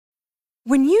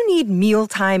When you need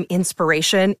mealtime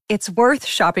inspiration, it's worth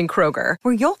shopping Kroger,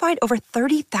 where you'll find over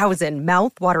 30,000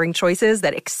 mouth-watering choices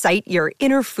that excite your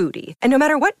inner foodie. And no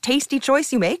matter what tasty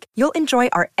choice you make, you'll enjoy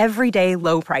our everyday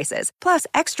low prices, plus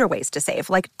extra ways to save,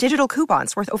 like digital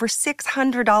coupons worth over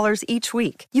 $600 each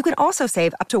week. You can also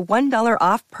save up to $1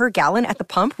 off per gallon at the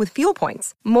pump with fuel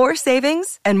points. More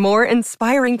savings and more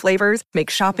inspiring flavors make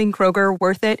shopping Kroger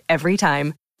worth it every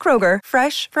time. Kroger,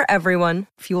 fresh for everyone.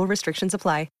 Fuel restrictions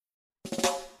apply.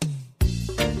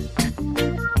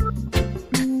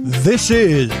 This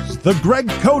is the Greg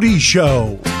Cote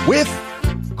Show with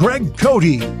Greg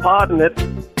Cote. Pardon it.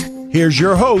 Here's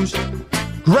your host,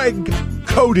 Greg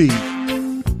Cote.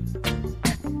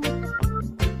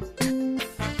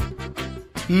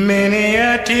 Many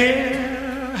a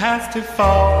tear has to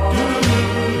fall,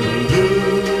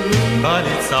 but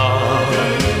it's all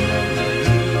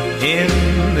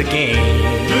in the game.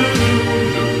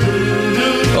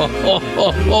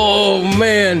 Oh,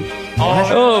 man.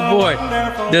 Oh, boy.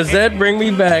 Does that bring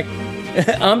me back?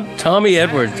 I'm Tommy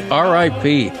Edwards,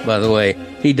 R.I.P., by the way.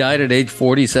 He died at age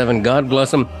 47. God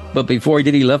bless him. But before he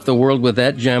did, he left the world with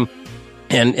that gem.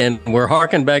 And we're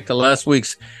harking back to last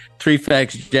week's Three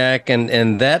Facts Jack.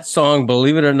 And that song,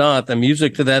 believe it or not, the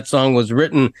music to that song was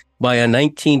written by a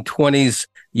 1920s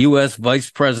U.S. vice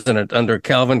president under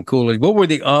Calvin Coolidge. What were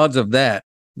the odds of that?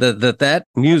 That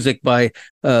music by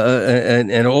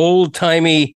an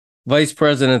old-timey vice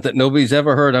president that nobody's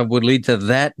ever heard of would lead to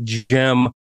that gem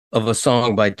of a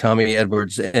song by Tommy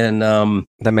Edwards. And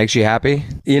that makes you happy?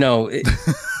 You know,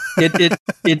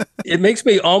 it makes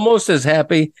me almost as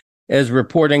happy as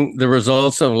reporting the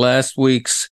results of last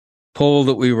week's poll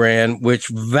that we ran, which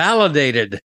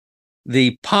validated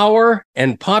the power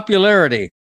and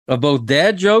popularity of both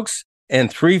dad jokes and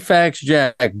Three Facts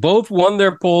Jack. Both won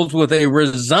their polls with a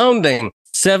resounding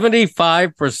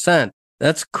 75%.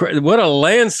 That's what a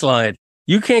landslide.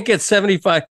 You can't get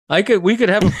 75. We could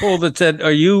have a poll that said,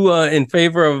 "Are you in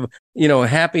favor of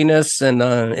happiness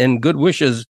and good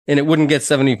wishes?" And it wouldn't get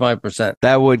 75%.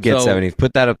 That would get 70.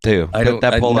 Put that up too. Put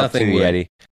that poll up too, Yeti.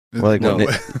 Well,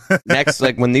 next,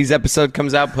 when these episode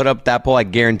comes out, put up that poll. I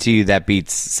guarantee you that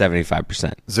beats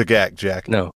 75%. Zagak, Jack.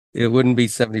 No. It wouldn't be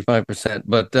 75%.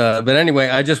 But anyway,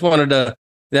 I just wanted to,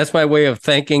 that's my way of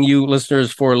thanking you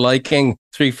listeners for liking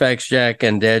Three Facts Jack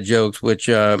and Dad Jokes, which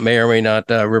may or may not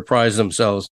reprise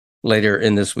themselves later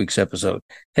in this week's episode.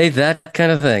 Hey, that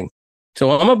kind of thing.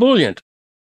 So I'm ebullient.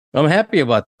 I'm happy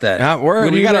about that.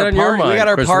 We got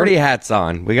our party hats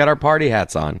on. We got our party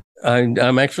hats on.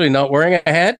 I'm actually not wearing a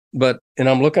hat, and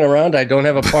I'm looking around. I don't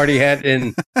have a party hat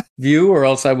in view, or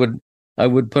else I would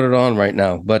put it on right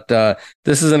now. But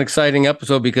this is an exciting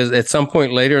episode because at some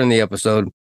point later in the episode,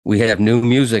 we have new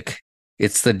music.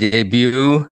 It's the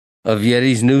debut of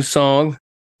Yeti's new song,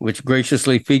 which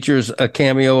graciously features a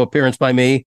cameo appearance by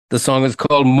me. The song is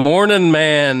called Morning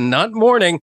Man, not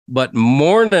morning, but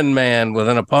Morning Man with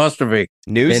an apostrophe.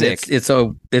 Music.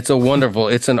 And it's a wonderful,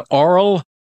 it's an oral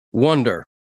wonder.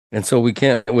 And so we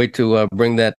can't wait to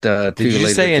bring that to you later today. Did you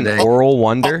say an oral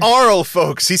wonder? Oral,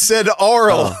 folks. He said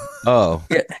oral. Oh.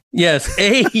 Yes,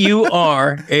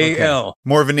 Aural. Okay.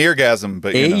 More of an eargasm,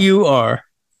 but Aur.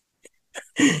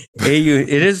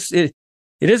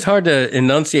 It is hard to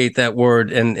enunciate that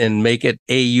word and make it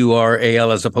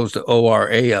Aural as opposed to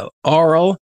Oral.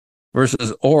 Oral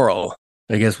versus oral,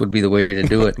 I guess, would be the way to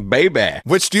do it. Baby.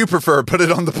 Which do you prefer? Put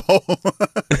it on the poll.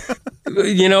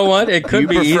 You know what? It could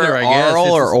be either, I guess.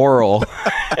 Oral or oral?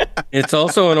 It's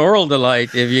also an oral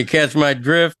delight, if you catch my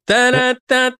drift.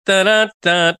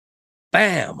 Da-da-da-da-da-da.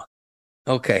 Bam.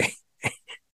 Okay.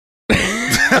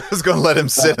 I was going to let him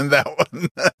sit in that one.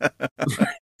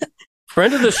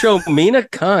 Friend of the show, Mina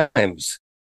Kimes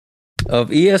of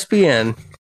ESPN,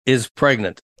 is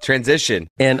pregnant. Transition.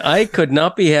 And I could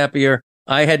not be happier.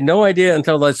 I had no idea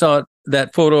until I saw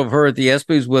that photo of her at the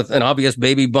ESPYs with an obvious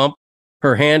baby bump,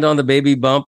 her hand on the baby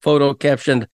bump, photo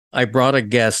captioned, "I brought a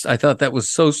guest." I thought that was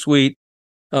so sweet.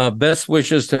 Best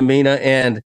wishes to Mina.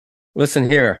 And listen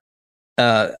here,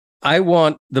 I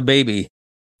want the baby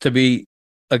to be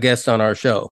a guest on our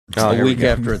show a week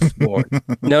after it's born.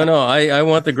 No, I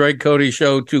want the Greg Cote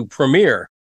Show to premiere.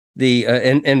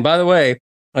 And by the way,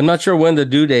 I'm not sure when the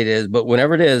due date is, but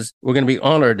whenever it is, we're going to be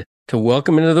honored to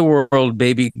welcome into the world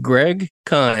baby Greg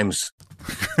Kimes.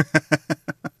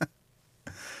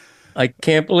 I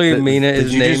can't believe Mina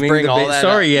is naming the baby.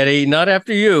 Sorry, Yeti, not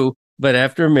after you, but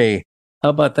after me. How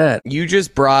about that? You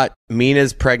just brought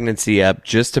Mina's pregnancy up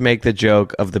just to make the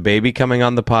joke of the baby coming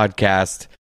on the podcast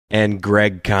and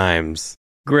Greg Kimes.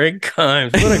 Greg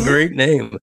Kimes. What a great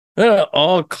name.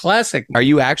 All classic. Are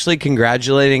you actually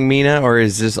congratulating Mina, or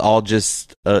is this all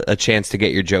just a chance to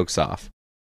get your jokes off?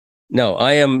 No,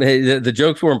 I am. The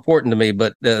jokes were important to me,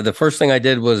 but the first thing I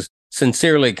did was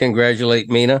sincerely congratulate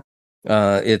Mina.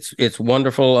 It's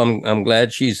wonderful. I'm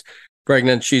glad she's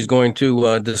pregnant. She's going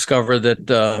to discover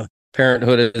that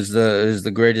parenthood is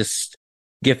the greatest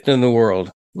gift in the world,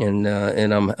 and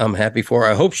I'm happy for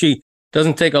her. I hope she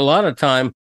doesn't take a lot of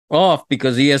time off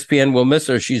because ESPN will miss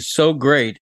her. She's so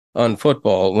great on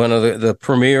football, one of the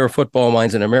premier football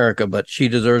minds in America, but she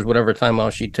deserves whatever time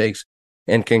off she takes.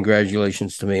 And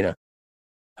congratulations to Mina.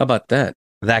 How about that?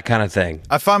 That kind of thing.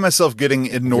 I find myself getting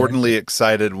inordinately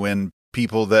excited when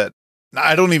people that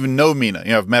I don't even know Mina,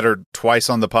 I've met her twice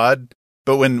on the pod,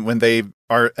 but when they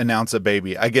announce a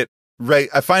baby, I get right.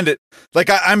 I find it like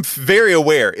I'm very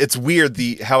aware. It's weird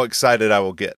how excited I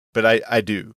will get, but I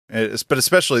do. But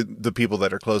especially the people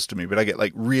that are close to me. But I get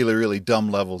like really, really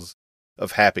dumb levels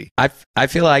of happy. I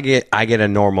feel I get a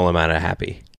normal amount of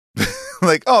happy.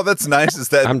 Like, oh, that's nice. Is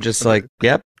that? I'm just like,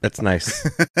 yep, that's nice.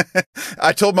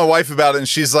 I told my wife about it, and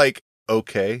she's like,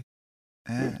 okay.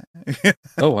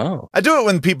 Oh wow! I do it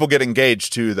when people get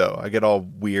engaged too, though. I get all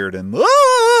weird and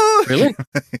really.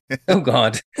 Oh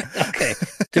God. Okay.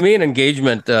 To me, an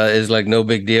engagement is like no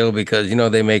big deal because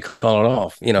they may call it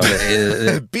off.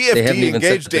 BFD,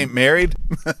 engaged ain't married.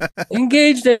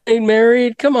 Engaged ain't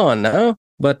married. Come on now.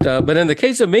 But in the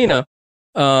case of Mina,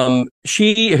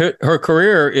 her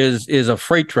career is a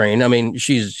freight train. I mean,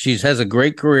 she's has a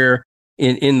great career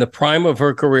in the prime of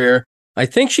her career. I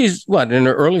think she's in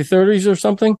her early 30s or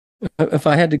something, if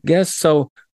I had to guess. So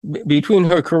between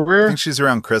her career, I think she's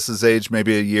around Chris's age,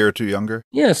 maybe a year or two younger.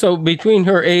 Yeah. So between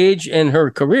her age and her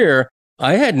career,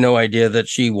 I had no idea that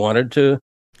she wanted to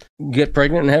get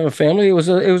pregnant and have a family. It was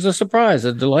a surprise,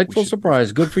 a delightful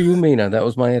surprise. Good for you, Mina. That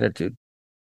was my attitude.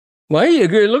 Why you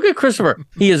agree? Look at Christopher.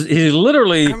 He's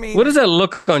literally. What is that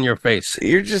look on your face?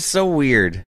 You're just so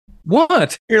weird.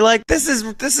 What? You're like, this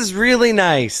is really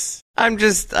nice. I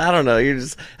don't know. You're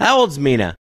just, how old's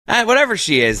Mina? Whatever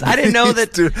she is. I didn't know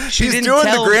that she's doing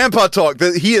the grandpa talk.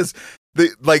 That he is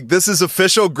this is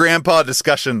official grandpa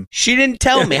discussion. She didn't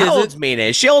tell me. How old's Mina?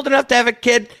 Is she old enough to have a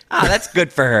kid? That's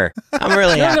good for her. I'm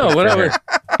really happy. No, whatever.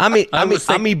 I'm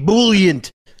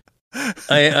ebullient.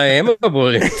 I am a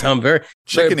ebullient. I'm very,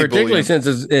 particularly since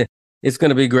it's going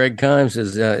to be Greg Kimes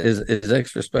is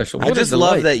extra special. I just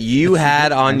love that you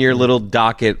had on your little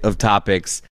docket of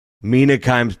topics Mina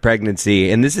Kimes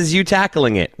pregnancy, and this is you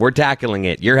tackling it. We're tackling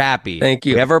it. You're happy. Thank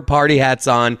you. We have our party hats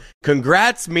on.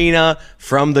 Congrats, Mina,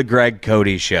 from the Greg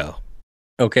Cote Show.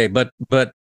 Okay, but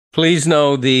please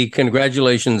know the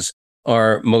congratulations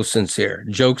are most sincere.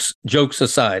 Jokes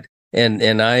aside, and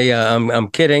I'm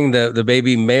kidding. The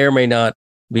baby may or may not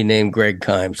be named Greg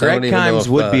Kimes. Greg Kimes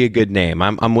would be a good name.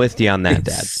 I'm with you on that,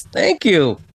 Dad. Thank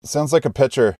you. Sounds like a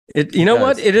pitcher. You know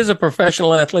what? It is a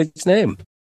professional athlete's name.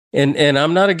 And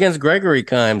I'm not against Gregory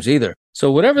Kimes either. So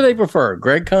whatever they prefer,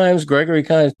 Greg Kimes, Gregory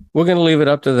Kimes, we're going to leave it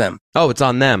up to them. Oh, it's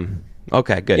on them.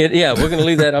 Okay, good. We're going to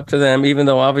leave that up to them, even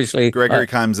though obviously... Gregory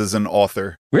Kimes is an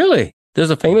author. Really?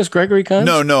 There's a famous Gregory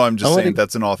Kimes? No, I'm just saying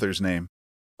that's an author's name.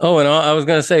 Oh, and I was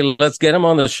going to say, let's get him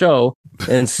on the show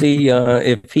and see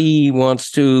if he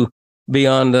wants to be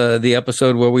on the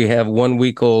episode where we have 1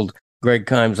 week old Greg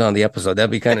Kimes on the episode.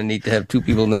 That'd be kind of neat to have two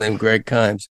people named Greg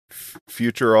Kimes.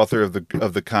 Future author of the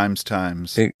Kimes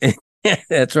Times.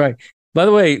 That's right. By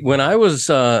the way, when I was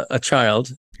a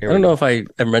child, I don't know if I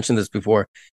ever mentioned this before,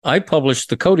 I published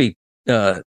the Cote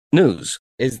News.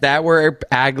 Is that where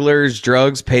Adler's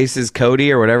Drugs Paces Cote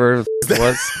or whatever it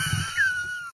was?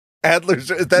 Adler's.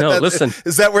 Listen.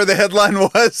 Is that where the headline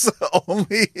was?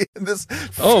 Only in this.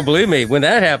 Oh, believe me, when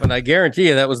that happened, I guarantee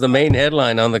you that was the main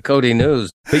headline on the Cote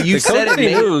News. But you said it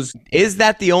News. Is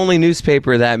that the only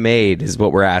newspaper that made? Is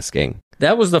what we're asking.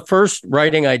 That was the first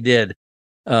writing I did,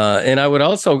 and I would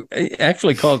also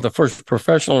actually call it the first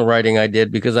professional writing I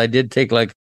did because I did take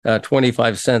like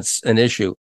 25 cents an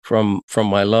issue from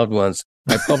my loved ones.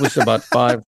 I published about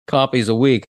 5 copies a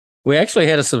week. We actually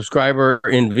had a subscriber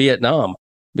in Vietnam,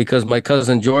 because my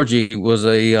cousin Georgie was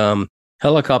a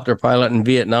helicopter pilot in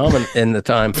Vietnam at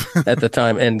the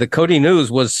time, and the Cote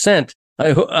News was sent.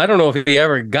 I don't know if he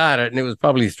ever got it, and it was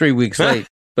probably 3 weeks late.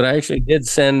 But I actually did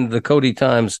send the Cote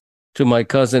Times to my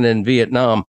cousin in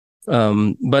Vietnam.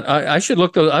 But I should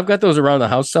look those. I've got those around the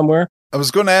house somewhere. I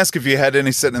was going to ask if you had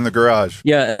any sitting in the garage.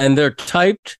 Yeah, and they're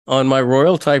typed on my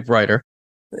Royal typewriter.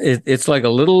 It's like a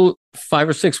little 5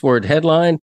 or 6 word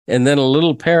headline and then a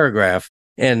little paragraph.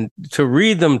 And to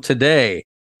read them today,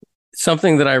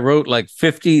 something that I wrote like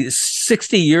 50,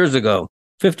 60 years ago,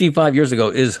 55 years ago,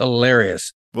 is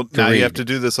hilarious. Well, now you have to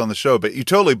do this on the show, but you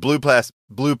totally blew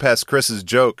past Chris's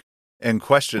joke and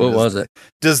question. What was it?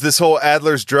 Does this whole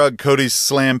Adler's drug, Cody's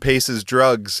Slam Pace's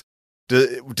drugs,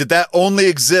 did that only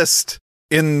exist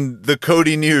in the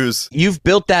Cody News? You've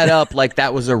built that up like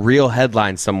that was a real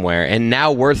headline somewhere, and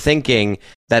now we're thinking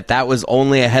that was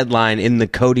only a headline in the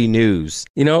Cody News.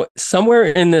 You know, somewhere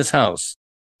in this house,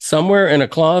 somewhere in a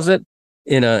closet,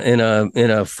 in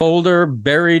a folder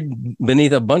buried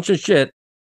beneath a bunch of shit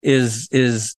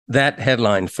is that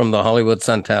headline from the Hollywood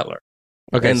Sun-Tatler.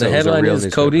 Okay, and so the headline is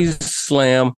Cody's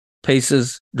Slam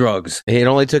Pace's drugs. It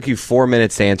only took you 4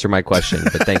 minutes to answer my question,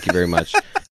 but thank you very much.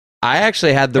 I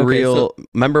actually had the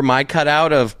remember my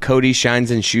cutout of Cody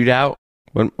Shines and Shootout?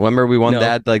 Remember we won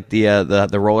that, like the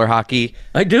roller hockey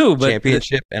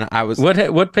championship, and I was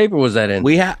what paper was that in?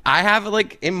 I have it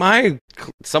like in my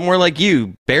somewhere like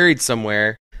you buried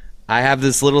somewhere. I have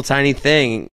this little tiny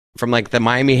thing from like the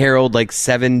Miami Herald like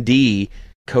 7D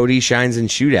Cody Shines and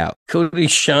Shootout. Cody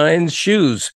Shines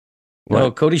shoes. What?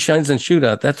 No, Cody Shines and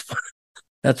Shootout.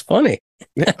 That's funny.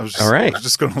 All right. I was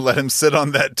just going to let him sit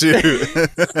on that too.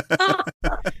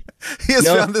 He has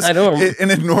found this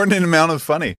an inordinate amount of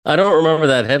funny. I don't remember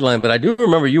that headline, but I do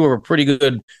remember you were a pretty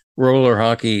good roller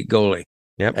hockey goalie.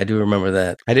 Yep, I do remember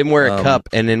that. I didn't wear a cup,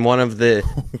 and in one of the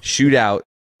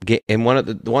one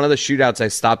of the shootouts, I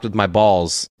stopped with my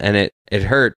balls, and it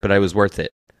hurt, but I was worth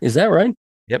it. Is that right?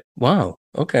 Yep. Wow.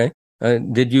 Okay.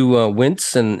 Did you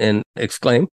wince and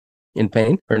exclaim in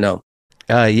pain or no?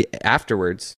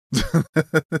 Afterwards.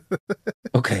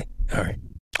 Okay. All right.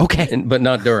 Okay. But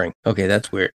not during. Okay,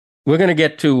 that's weird. We're gonna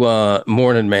get to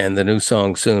 "Morning Man," the new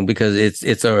song, soon because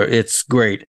it's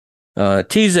great.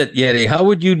 Tease it, Yeti. How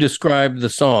would you describe the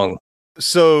song?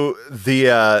 So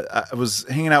I was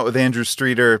hanging out with Andrew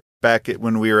Streeter back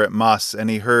when we were at Moss, and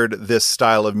he heard this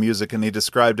style of music, and he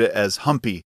described it as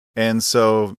humpy, and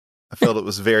so I felt it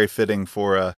was very fitting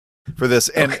for this.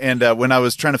 And when I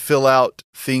was trying to fill out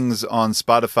things on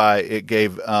Spotify, it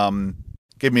gave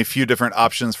me a few different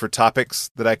options for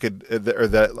topics that I could,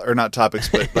 or not topics,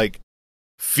 but like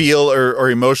feel or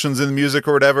emotions in the music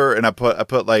or whatever. And I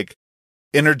put like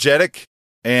energetic,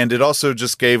 and it also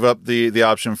just gave up the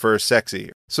option for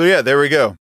sexy. So yeah, there we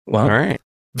go. Wow. All right.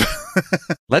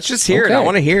 Let's just hear it. I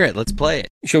want to hear it. Let's play it.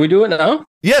 Shall we do it now?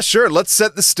 Yeah, sure. Let's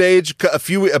set the stage.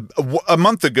 A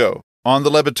month ago on the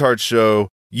Lebitard Show,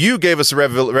 you gave us a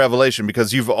revelation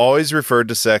because you've always referred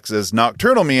to sex as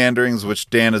nocturnal meanderings, which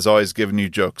Dan has always given you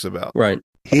jokes about. Right.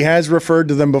 He has referred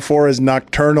to them before as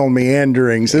nocturnal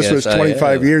meanderings. This was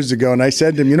 25 years ago, and I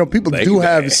said to him, people do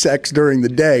have sex during the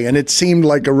day, and it seemed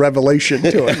like a revelation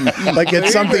to him. Like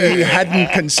it's something he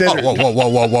hadn't considered.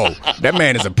 Whoa. That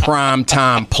man is a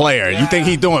prime-time player. You think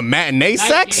he's doing matinee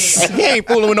sex? He ain't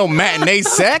fooling with no matinee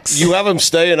sex. You have him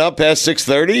staying up past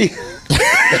 6:30?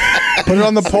 Put it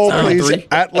on the poll, please,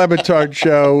 at Lebitard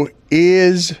Show.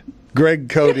 Is Greg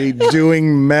Cote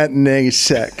doing matinee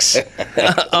sex?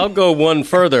 I'll go one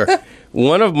further.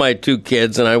 One of my two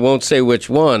kids, and I won't say which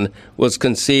one, was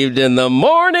conceived in the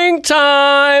morning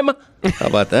time. How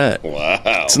about that? Wow.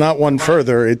 It's not one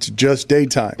further. It's just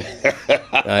daytime.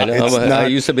 I know. I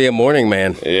used to be a morning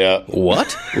man. Yeah. What?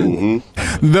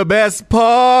 Mm-hmm. The best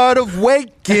part of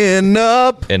waking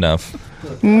up. Enough.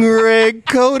 Greg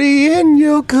Cote in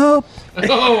your cup.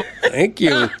 Oh, thank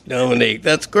you, Dominique.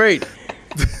 That's great.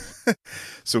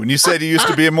 So when you said you used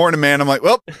to be a morning man, I'm like,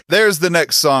 well, there's the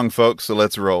next song, folks. So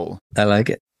let's roll. I like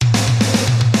it. I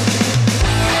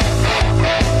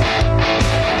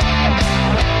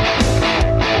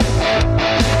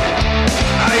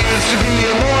used to be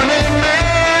a morning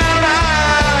man.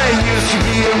 I used to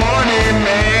be a morning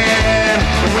man.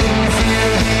 When you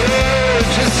feel the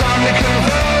urge, it's time to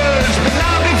converge. But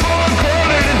not before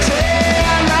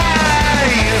 9:45. I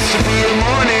used to be a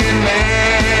morning man.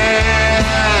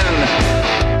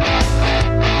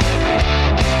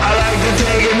 I like to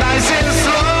take it nice and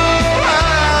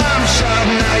slow.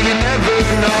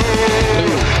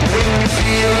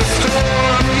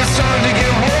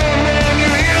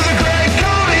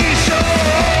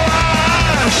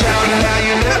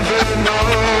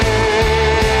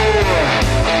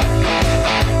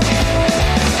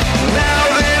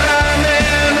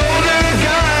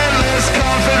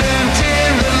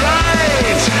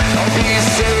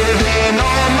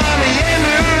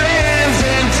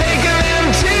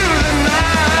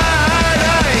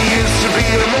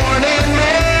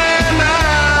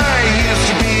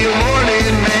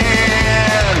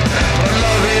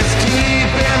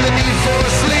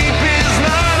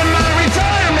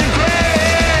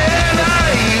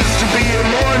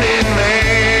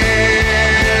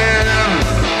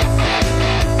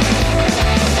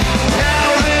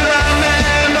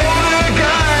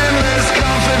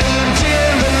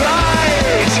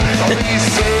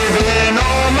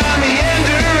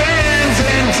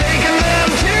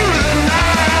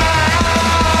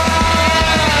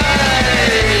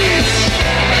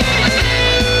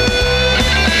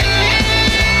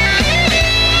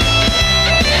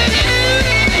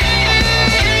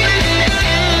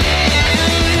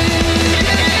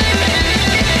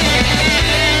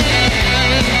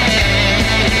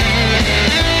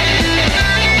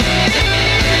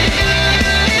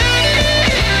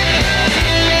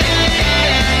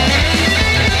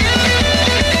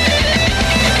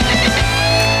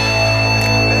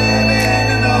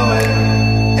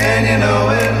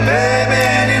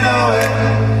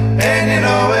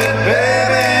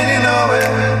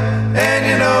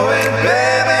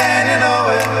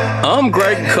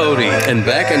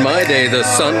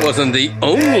 wasn't the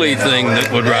only thing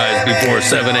that would rise before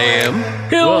 7 a.m.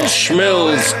 Hill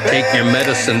Schmills, take your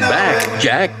medicine back,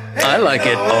 Jack. I like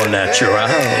it au natural.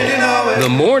 The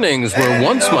mornings were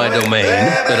once my domain,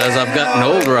 but as I've gotten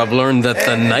older, I've learned that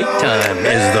the nighttime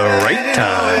is the right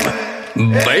time.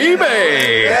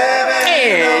 Baby!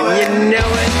 And you know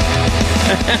it.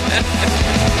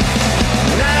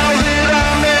 Now that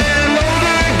I'm an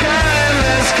older guy,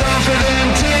 less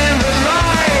confident in the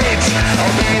light,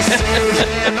 I'll be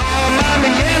saving all my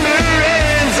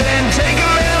meanderings and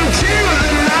taking them to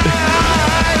the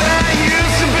night. I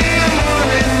used to be a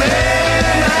morning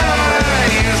man. I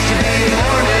used to be a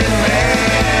morning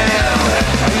man.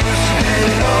 I used to be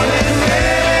a morning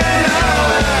man.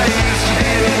 I used to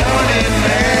be a morning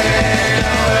man.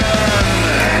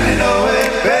 And you know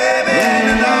it, baby, and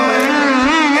you know it.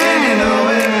 And you know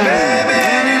it, baby,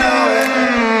 and you know it.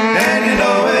 And you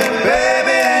know it,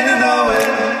 baby, and you know it.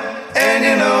 And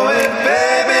you know it,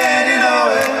 baby, and you know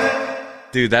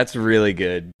it. Dude, that's really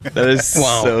good. That is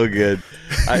Wow. so good.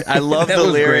 I love That the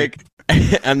was lyric.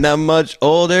 I'm that much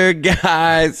older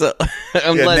guy. So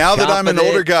I'm Yeah, less now that I'm an confident-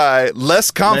 older guy,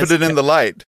 less confident in the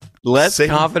light. less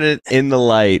Saving- confident in the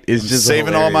light is just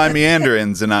saving all my hilarious.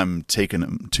 meanderings, and I'm taking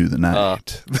them to the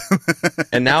night.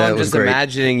 And now That I'm was just great.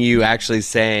 imagining you actually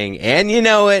saying, and you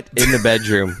know it, in the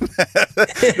bedroom.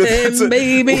 And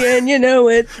baby, and you know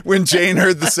it. When Jane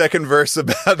heard the second verse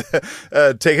about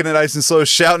taking it nice and slow,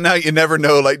 shouting out, you never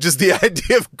know, like just the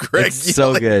idea of Greg It's so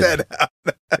yelling good. that out.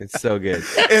 It's so good.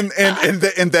 and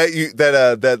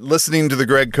that listening to the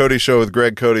Greg Cote show with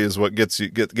Greg Cote is what gets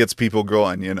people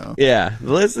going, you know. Yeah.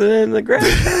 Listen to the Greg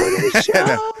Cote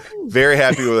show. Very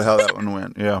happy with how that one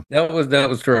went. Yeah. That was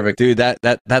terrific. Dude,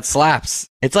 that slaps.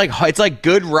 It's like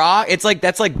good rock.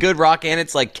 That's like good rock, and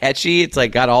it's like catchy. It's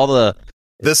like got all the.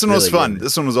 This one was really fun. good.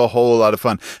 This one was a whole lot of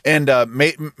fun. And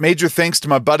major thanks to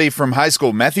my buddy from high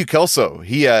school, Matthew Kelso.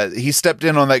 He stepped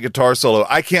in on that guitar solo.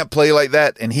 I can't play like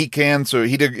that, and he can, so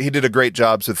he did a great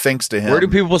job. So thanks to him. Where do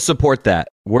people support that?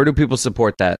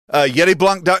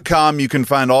 YetiBlanc.com. You can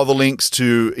find all the links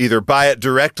to either buy it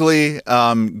directly, you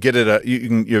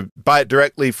buy it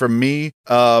directly from me,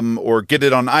 or get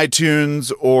it on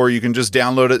iTunes, or you can just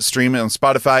download it, stream it on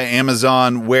Spotify,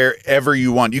 Amazon, wherever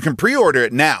you want. You can pre-order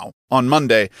it now on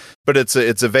Monday, but it's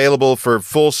available for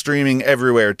full streaming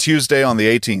everywhere Tuesday on the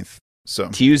 18th. So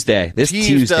Tuesday.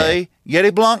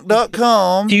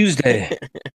 YetiBlanc.com. Tuesday.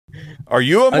 Are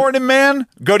you a morning man?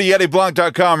 Go to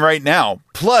YetiBlanc.com right now.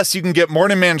 Plus, you can get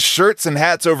Morning Man shirts and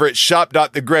hats over at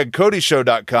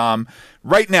shop.thegregcodyshow.com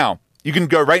right now. You can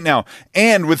go right now.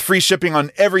 And with free shipping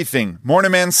on everything.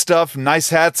 Morning Man stuff, nice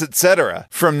hats, etc.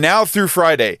 From now through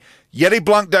Friday.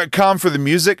 YetiBlanc.com for the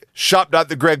music.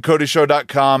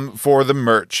 Shop.thegregcodyshow.com for the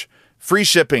merch. Free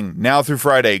shipping now through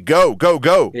Friday. Go, go,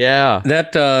 go. Yeah.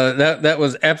 That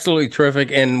was absolutely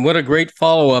terrific, and what a great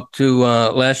follow up to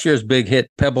last year's big hit,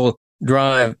 Pebble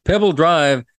Drive. Pebble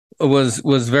Drive was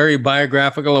very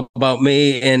biographical about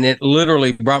me, and it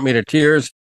literally brought me to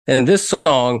tears. And this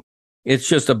song, it's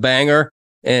just a banger,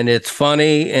 and it's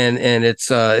funny, and it's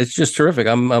just terrific.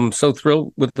 I'm so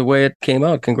thrilled with the way it came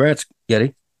out. Congrats,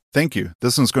 Yeti. Thank you.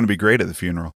 This one's going to be great at the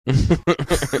funeral.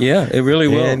 Yeah, it really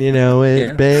will. And you know it,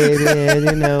 Yeah. baby, and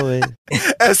you know it.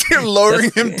 As you're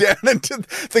lowering him down into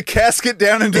the casket,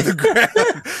 down into the ground,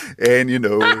 and you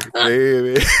know,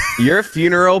 baby. Your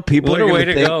funeral, people What are a gonna way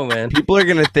to think, go, man. People are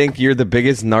gonna think you're the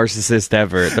biggest narcissist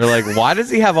ever. They're like, why does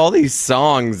he have all these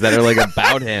songs that are like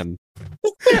about him?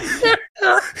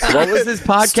 What was this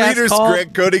podcast Streeters, called?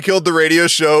 Greg Cote killed the radio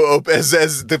show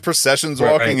as the procession's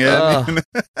walking in. Ugh.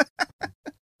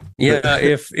 Yeah,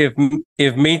 if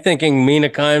me thinking Mina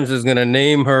Kimes is going to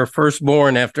name her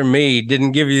firstborn after me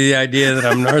didn't give you the idea that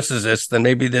I'm narcissist, then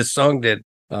maybe this song did.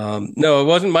 No, it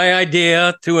wasn't my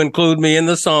idea to include me in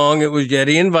the song. It was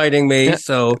Yeti inviting me,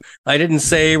 so I didn't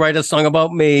say write a song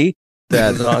about me.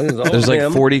 There's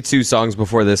like 42 songs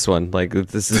before this one. Like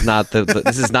this is not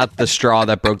the straw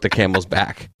that broke the camel's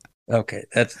back. Okay,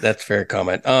 that's fair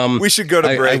comment. We should go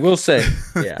to break. I will say,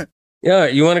 Yeah. yeah.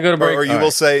 You want to go to break, or you All will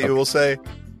right. say, you will say.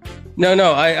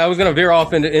 No. I was going to veer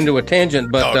off into a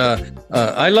tangent, but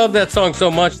I love that song so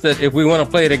much that if we want to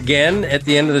play it again at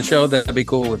the end of the show, that'd be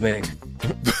cool with me.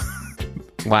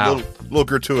 Wow. Little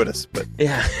gratuitous, but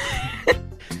Yeah.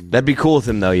 That'd be cool with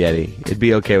him though, Yeti. It'd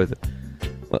be okay with it.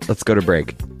 Let's go to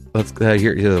break.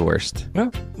 You're the worst.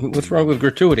 Well, what's wrong with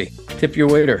gratuity? Tip your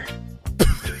waiter.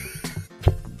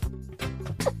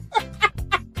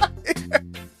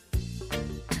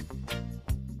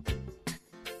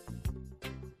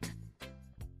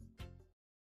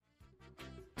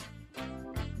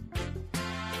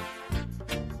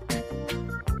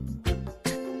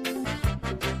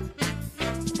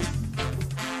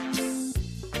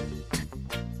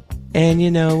 And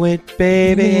you know it,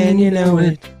 baby, and you know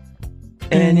it.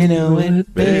 And you know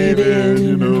it, baby, and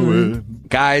you know it.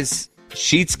 Guys,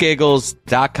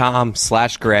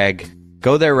 sheetsgiggles.com/Greg.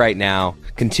 Go there right now.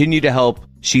 Continue to help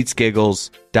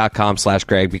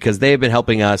sheetsgiggles.com/Greg because they have been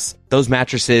helping us. Those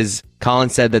mattresses, Colin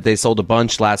said that they sold a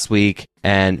bunch last week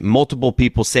and multiple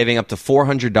people saving up to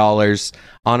 $400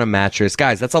 on a mattress.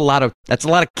 Guys, that's a lot of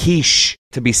quiche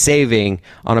to be saving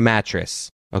on a mattress.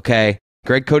 Okay?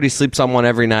 Greg Cote sleeps on one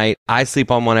every night. I sleep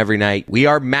on one every night. We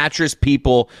are mattress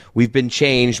people. We've been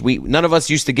changed. None of us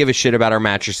used to give a shit about our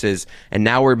mattresses, and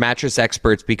now we're mattress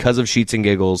experts because of Sheets and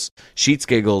Giggles.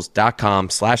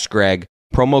 Sheetsgiggles.com/Greg.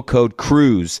 Promo code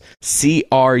CRUISE,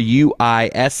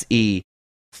 CRUISE,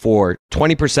 for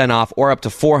 20% off or up to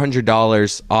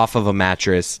 $400 off of a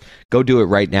mattress. Go do it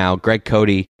right now. Greg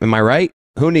Cote, am I right?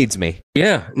 Who needs me?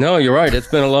 Yeah, no, you're right. It's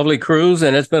been a lovely cruise,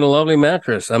 and it's been a lovely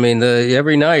mattress. I mean,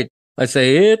 every night, I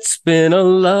say, it's been a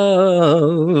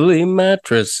lovely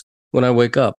mattress when I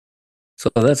wake up. So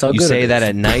that's how good it is. You say that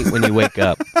at night when you wake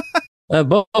up?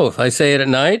 Both. I say it at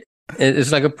night.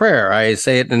 It's like a prayer. I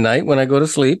say it at night when I go to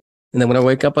sleep. And then when I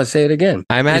wake up, I say it again.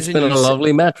 I imagine it's been a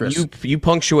lovely mattress. You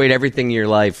punctuate everything in your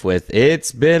life with,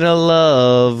 it's been a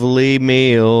lovely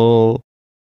meal.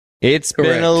 It's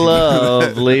Correct. Been a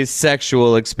lovely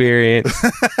sexual experience.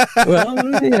 Well,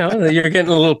 you're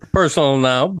getting a little personal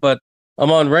now, but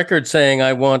I'm on record saying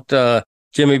I want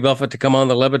Jimmy Buffett to come on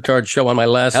the Levitard show on my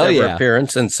last ever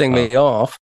appearance and sing me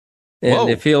off. And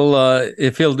if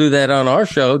he'll do that on our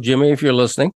show, Jimmy, if you're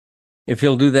listening, if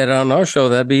he'll do that on our show,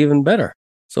 that'd be even better.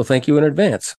 So thank you in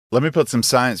advance. Let me put some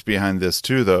science behind this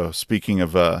too, though. Speaking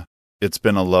of, it's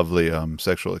been a lovely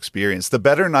sexual experience. The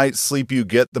better night's sleep you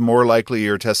get, the more likely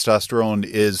your testosterone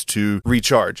is to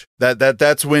recharge.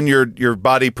 That's when your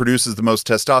body produces the most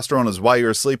testosterone, is while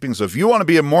you're sleeping. So if you want to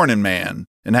be a morning man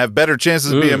and have better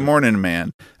chances of being a morning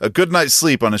man, a good night's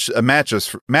sleep on a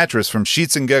mattress from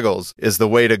Sheets and Giggles is the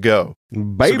way to go.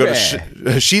 Baby. So go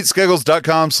to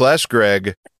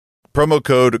sheetsgiggles.com/Greg, promo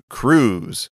code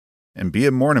CRUISE, and be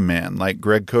a morning man like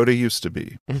Greg Cote used to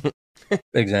be.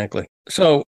 Exactly.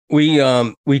 So we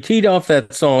teed off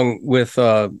that song with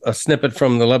a snippet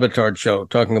from the Levitard show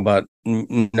talking about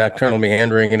nocturnal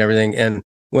meandering and everything. And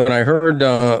when I heard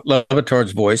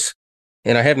Levitard's voice,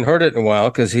 and I hadn't heard it in a while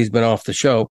because he's been off the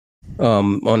show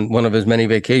on one of his many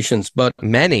vacations. But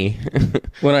many.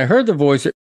 When I heard the voice,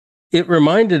 it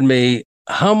reminded me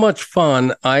how much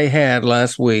fun I had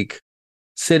last week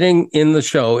sitting in the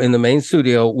show in the main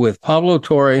studio with Pablo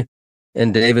Torre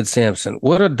and David Sampson.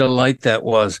 What a delight that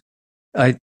was.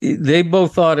 They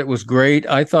both thought it was great.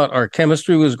 I thought our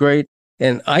chemistry was great.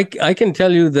 And I can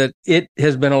tell you that it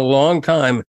has been a long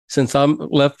time since I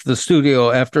left the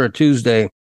studio after a Tuesday,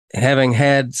 having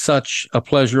had such a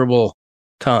pleasurable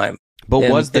time. But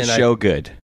was the show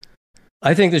good?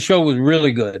 I think the show was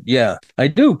really good. Yeah, I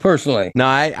do personally. No,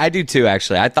 I do too.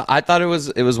 Actually, I thought it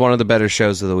was one of the better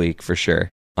shows of the week for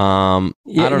sure. I'm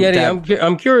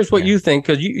curious what you think,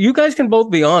 because you guys can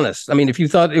both be honest. I mean, if you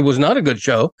thought it was not a good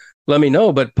show, let me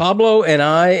know. But Pablo and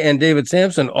I and David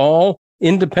Sampson all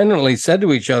independently said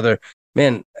to each other,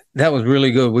 "Man, that was really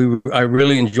good. I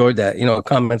really enjoyed that."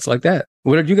 Comments like that.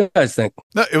 What did you guys think?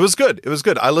 No, it was good. It was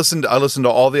good. I listened to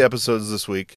all the episodes this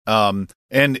week, and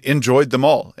enjoyed them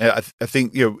all. I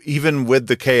think, even with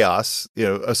the chaos,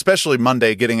 especially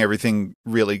Monday, getting everything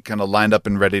really kind of lined up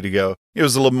and ready to go, it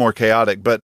was a little more chaotic,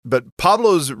 but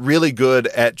Pablo's really good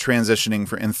at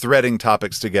transitioning and threading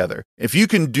topics together. If you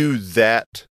can do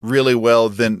that really well,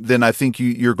 then I think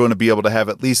you're going to be able to have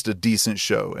at least a decent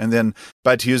show. And then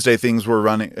by Tuesday, things were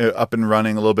running up and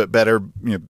running a little bit better.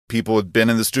 People had been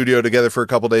in the studio together for a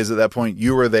couple days at that point.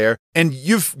 You were there, and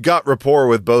you've got rapport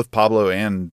with both Pablo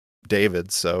and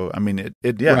David. So, I mean,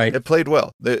 it played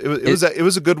well. It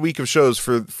was a good week of shows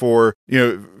for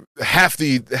half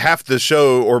the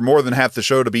show or more than half the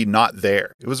show to be not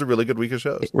there. It was a really good week of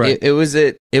shows. Right. Was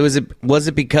it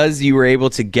because you were able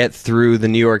to get through the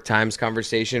New York Times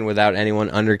conversation without anyone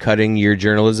undercutting your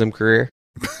journalism career?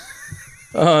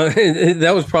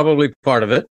 That was probably part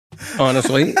of it.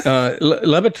 Honestly,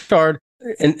 Levitard,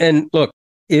 and look,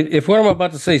 if what I'm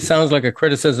about to say sounds like a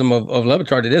criticism of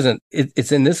Levitard, it isn't.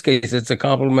 It's in this case, it's a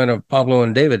compliment of Pablo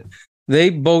and David. They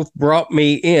both brought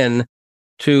me in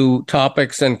to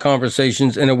topics and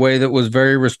conversations in a way that was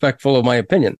very respectful of my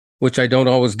opinion, which I don't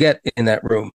always get in that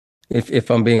room,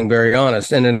 if I'm being very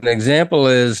honest. And an example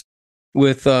is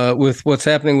with what's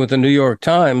happening with the New York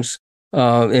Times,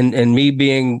 and me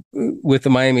being with the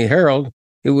Miami Herald.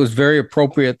 it was very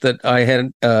appropriate that I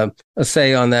had a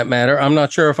say on that matter. I'm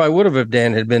not sure if I would have if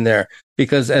Dan had been there,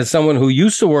 because as someone who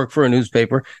used to work for a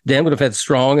newspaper, Dan would have had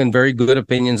strong and very good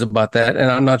opinions about that, and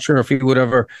I'm not sure if he would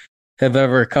have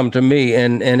ever come to me.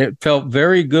 And it felt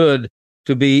very good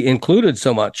to be included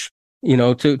so much,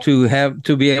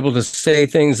 to be able to say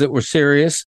things that were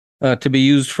serious, to be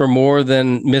used for more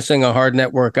than missing a hard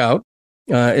net workout.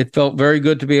 It felt very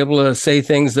good to be able to say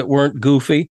things that weren't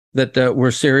goofy, that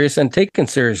were serious and taken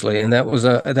seriously, and that was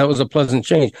a pleasant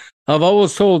change. I've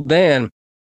always told Dan,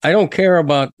 I don't care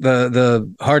about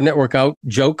the hard net workout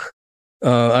joke.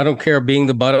 I don't care being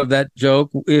the butt of that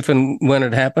joke if and when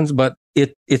it happens, but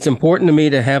it's important to me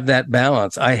to have that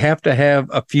balance. I have to have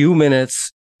a few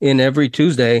minutes in every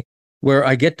Tuesday where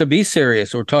I get to be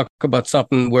serious or talk about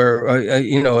something where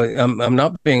I'm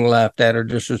not being laughed at or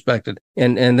disrespected.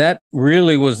 And that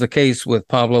really was the case with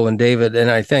Pablo and David.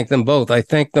 And I thank them both. I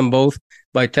thank them both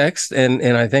by text, and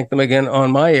I thank them again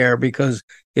on my air, because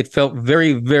it felt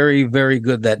very, very, very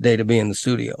good that day to be in the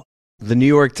studio. The New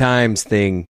York Times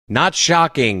thing, not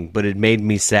shocking, but it made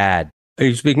me sad. Are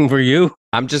you speaking for you?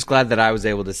 I'm just glad that I was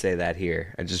able to say that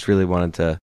here. I just really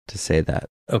wanted to say that.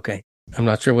 Okay. I'm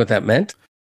not sure what that meant.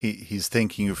 He's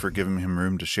thanking you for giving him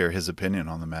room to share his opinion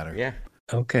on the matter. Yeah.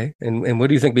 Okay. And what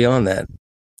do you think beyond that?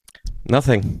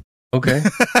 Nothing. Okay.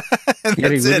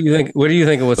 Eddie, what do you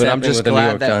think of what's happening with the New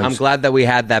York Times? I'm glad that we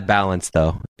had that balance,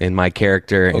 though, in my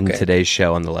character in today's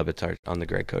show on the Levitard, on the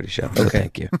Greg Cote Show. So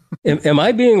thank you. Am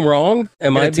I being wrong?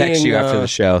 I'm going to text you after the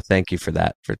show. Thank you for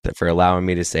that, for allowing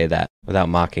me to say that without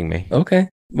mocking me. Okay.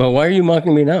 Well, why are you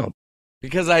mocking me now?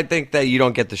 Because I think that you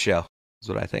don't get the show. Is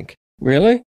what I think.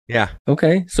 Really? Yeah.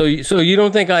 Okay. So you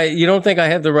don't think I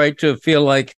have the right to feel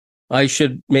like I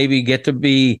should maybe get to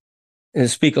be and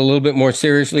speak a little bit more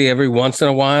seriously every once in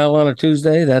a while on a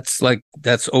Tuesday?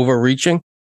 That's overreaching.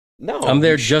 No, I'm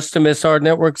there just to miss hard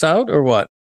networks out, or what?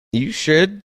 You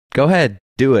should go ahead,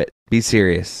 do it. Be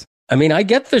serious. I mean, I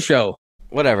get the show.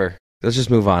 Whatever. Let's just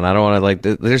move on. I don't want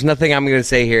to there's nothing I'm going to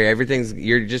say here.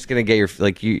 You're just going to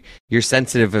get you're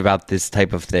sensitive about this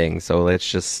type of thing. So let's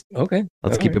just,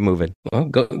 let's keep it moving. Well,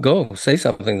 go say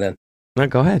something then. No,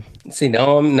 go ahead. See,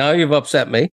 now you've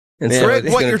upset me. And so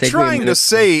Greg, what you're trying to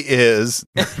say is,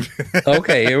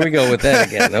 okay, here we go with that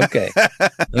again.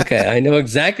 Okay. I know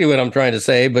exactly what I'm trying to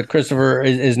say, but Christopher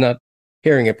is not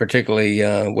hearing it particularly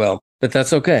well, but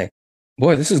that's okay.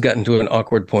 Boy, this has gotten to an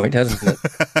awkward point, hasn't it?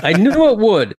 I knew it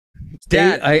would.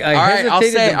 Dad, I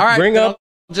hesitated to bring up.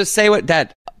 I'll just say what,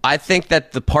 Dad. I think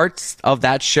that the parts of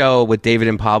that show with David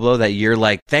and Pablo that you're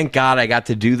like, thank God I got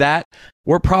to do that,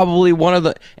 were probably one of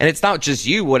the, and it's not just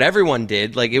you, what everyone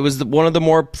did. Like, it was one of the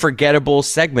more forgettable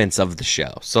segments of the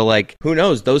show. So, like, who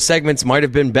knows? Those segments might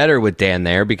have been better with Dan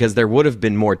there, because there would have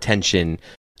been more tension.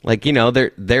 Like,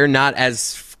 they're not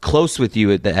as close with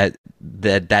you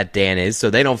that Dan is, so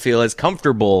they don't feel as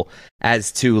comfortable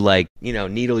as to, like,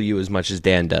 needle you as much as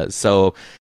Dan does. So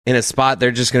in a spot,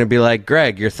 they're just going to be like,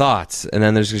 Greg, your thoughts, and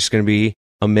then there's just going to be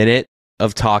a minute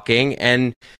of talking,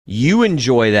 and you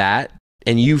enjoy that,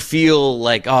 and you feel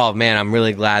like, oh man, I'm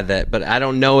really glad that, but I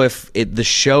don't know if the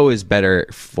show is better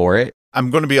for it. I'm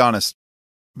going to be honest.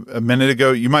 A minute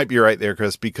ago, you might be right there,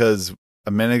 Chris, because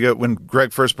a minute ago when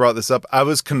Greg first brought this up, I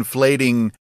was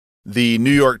conflating the New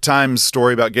York Times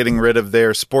story about getting rid of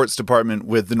their sports department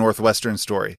with the Northwestern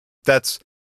story. That's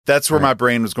where my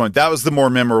brain was going. That was the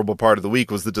more memorable part of the week,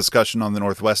 was the discussion on the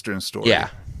Northwestern story. Yeah.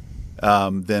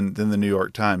 Than the New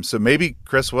York Times. So maybe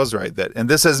Chris was right, and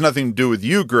this has nothing to do with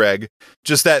you, Greg.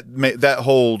 Just that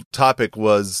whole topic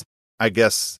was, I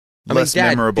guess, less Dad,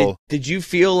 memorable. Did you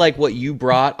feel like what you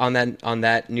brought on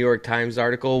that New York Times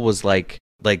article was like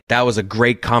that was a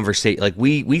great conversation? Like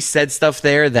we said stuff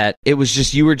there that it was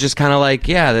just, you were just kind of like,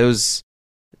 yeah, it was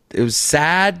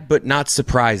sad but not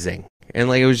surprising, and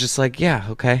like it was just like, yeah,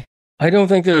 okay. I don't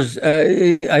think there's.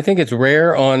 I think it's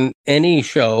rare on any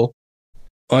show,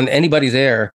 on anybody's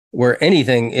air, where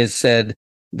anything is said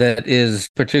that is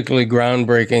particularly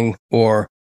groundbreaking or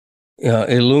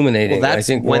illuminating. Well, I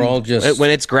think we're all just, when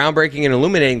it's groundbreaking and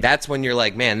illuminating, that's when you're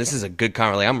like, man, this is a good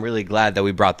conversation. I'm really glad that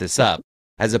we brought this up,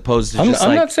 as opposed to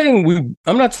I'm not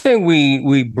saying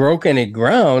we broke any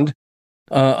ground.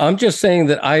 I'm just saying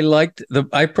that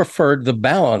I preferred the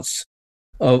balance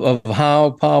of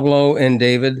how Pablo and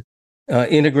David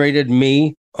integrated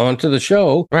me onto the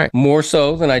show, right, more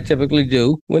so than I typically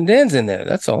do when Dan's in there.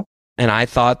 That's all. And I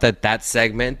thought that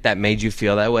segment that made you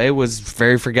feel that way was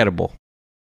very forgettable.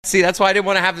 See, that's why I didn't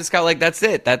want to have this guy like, that's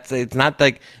it. It's not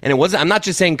like, and it wasn't, I'm not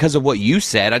just saying because of what you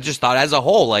said. I just thought as a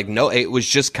whole, like, no, it was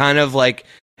just kind of like,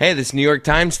 hey, this New York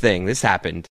Times thing, this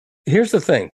happened. Here's the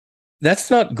thing. That's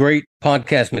not great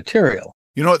podcast material.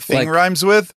 You know what thing rhymes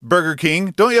with? Burger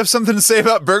King. Don't you have something to say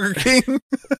about Burger King?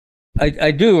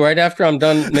 I do. Right after I'm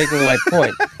done making my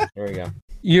point. There we go.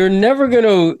 You're never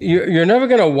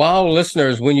gonna wow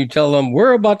listeners when you tell them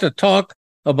we're about to talk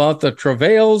about the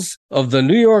travails of the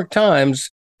New York Times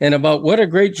and about what a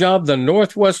great job the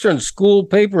Northwestern school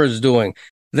paper is doing.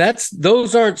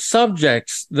 Those aren't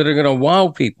subjects that are gonna wow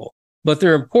people, but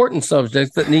they're important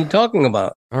subjects that need talking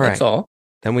about. All right. That's all.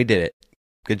 Then we did it.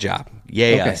 Good job.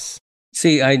 Yay Okay. us.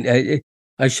 See,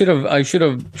 I should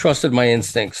have trusted my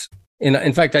instincts.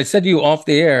 In fact, I said to you off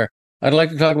the air, I'd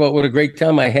like to talk about what a great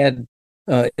time I had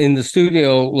in the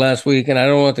studio last week, and I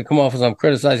don't want it to come off as I'm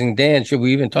criticizing Dan. Should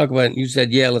we even talk about it? And you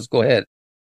said, yeah, let's go ahead.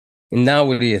 And now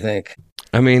what do you think?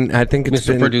 I mean, I think it's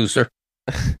Mr. Producer.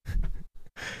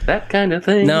 That kind of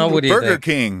thing. Now what do you Burger think?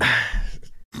 King.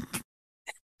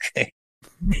 Okay.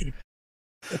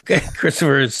 Okay,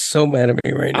 Christopher is so mad at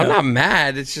me right now. I'm not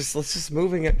mad. It's just, let's just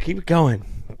moving it. Keep it going.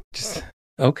 Just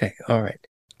Okay, all right.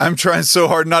 I'm trying so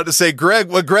hard not to say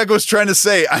what Greg was trying to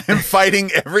say. I am fighting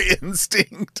every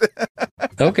instinct.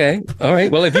 Okay, all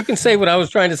right. Well, if you can say what I was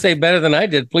trying to say better than I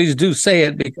did, please do say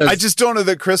it, because I just don't know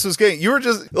that Chris was getting. You were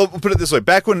just. We'll put it this way: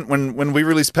 back when we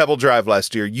released Pebble Drive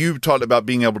last year, you talked about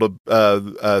being able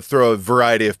to throw a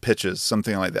variety of pitches,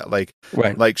 something like that,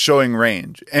 like showing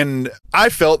range. And I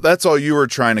felt that's all you were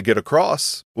trying to get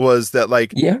across was that,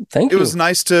 thank you. It was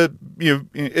nice to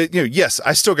yes,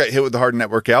 I still got hit with the hard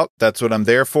net workout. That's what I'm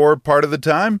there for part of the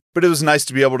time. But it was nice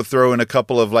to be able to throw in a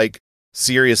couple of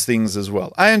serious things as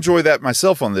well. I enjoy that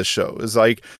myself on this show. Is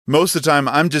most of the time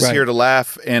I'm just here to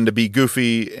laugh and to be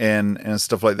goofy and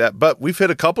stuff like that. But we've hit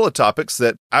a couple of topics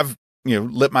that I've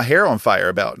lit my hair on fire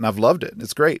about, and I've loved it.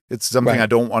 It's great. It's something I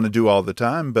don't want to do all the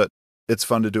time, but it's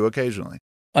fun to do occasionally.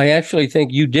 I actually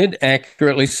think you did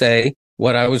accurately say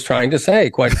what I was trying to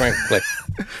say, quite frankly.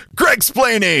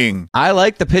 Greg-splaining! I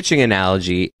like the pitching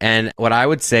analogy, and what I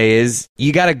would say is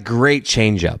you got a great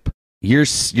changeup. Your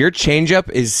changeup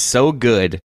is so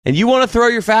good, and you want to throw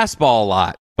your fastball a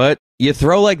lot, but you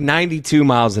throw 92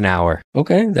 miles an hour.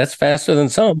 Okay, that's faster than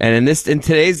some. And in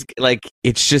today's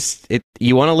it's just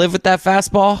you want to live with that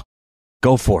fastball,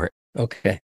 go for it.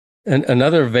 Okay.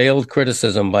 Another veiled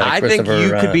criticism by Christopher.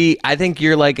 I think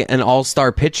you're an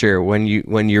all-star pitcher when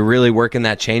you're really working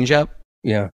that changeup.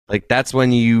 Yeah. That's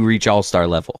when you reach all-star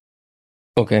level.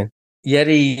 Okay.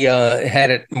 Yeti had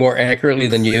it more accurately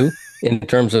than you in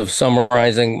terms of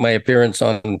summarizing my appearance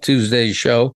on Tuesday's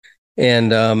show. And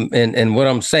what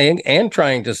I'm saying and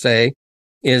trying to say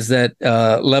is that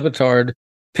Levitard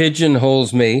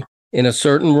pigeonholes me in a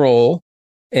certain role,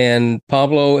 and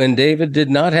Pablo and David did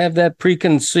not have that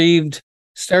preconceived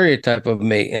stereotype of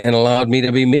me and allowed me to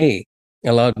be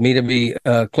allowed me to be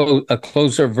a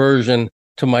closer version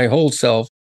to my whole self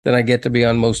than I get to be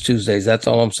on most Tuesdays. That's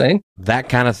all I'm saying. That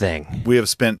kind of thing. We have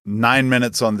spent 9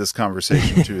 minutes on this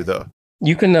conversation too, though.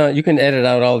 You can edit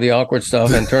out all the awkward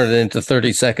stuff and turn it into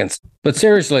 30 seconds. But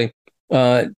seriously,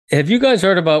 have you guys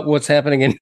heard about what's happening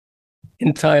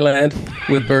in Thailand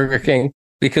with Burger King?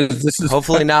 Because this is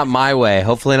hopefully not my way.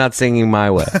 Hopefully not singing my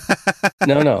way.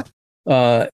 No.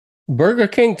 Burger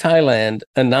King Thailand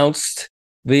announced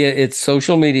via its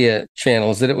social media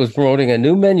channels that it was promoting a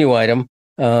new menu item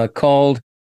called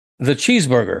the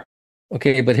cheeseburger.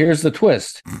 Okay, but here's the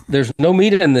twist. There's no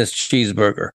meat in this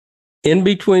cheeseburger. In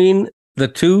between the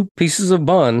two pieces of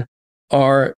bun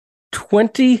are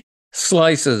 20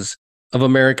 slices of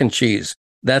American cheese.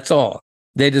 That's all.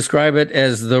 They describe it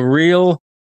as the real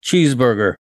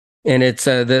cheeseburger, and it's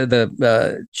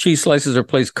the cheese slices are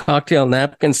placed cocktail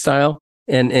napkin style,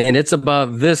 and it's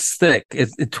about this thick.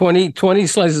 It's 20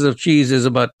 slices of cheese is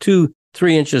about 2-3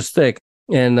 inches thick,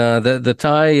 and the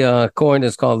Thai coin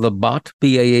is called the baht,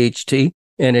 BAHT,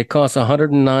 and it costs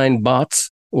 109 bahts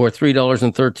or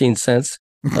 $3.13.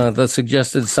 The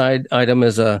suggested side item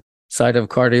is a side of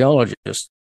cardiologist.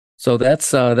 So that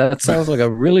sounds like a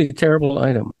really terrible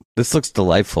item. This looks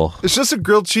delightful. It's just a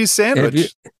grilled cheese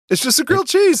sandwich. It's just a grilled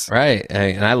cheese. Right.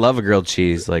 And I love a grilled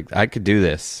cheese. I could do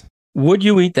this. Would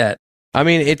you eat that? I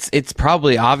mean, it's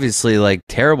probably obviously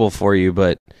terrible for you,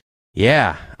 but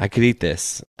yeah, I could eat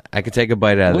this. I could take a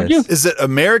bite out of this. Is it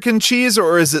American cheese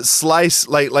or is it sliced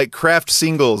like Kraft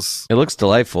singles? It looks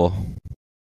delightful.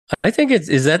 I think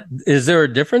is there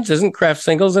a difference? Isn't Kraft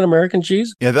singles an American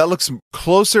cheese? Yeah, that looks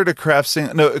closer to Kraft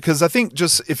singles. No, because I think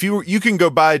just if you can go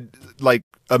buy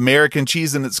American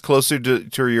cheese and it's closer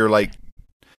to your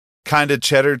kind of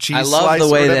cheddar cheese. I love the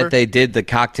way that they did the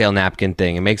cocktail napkin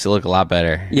thing. It makes it look a lot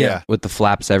better. Yeah. With the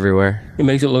flaps everywhere. It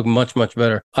makes it look much, much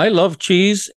better. I love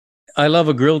cheese. I love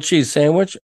a grilled cheese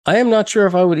sandwich. I am not sure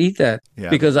if I would eat that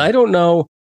because I don't know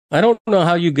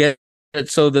how you get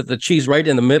it so that the cheese right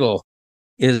in the middle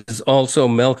is also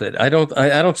melted. I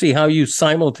don't see how you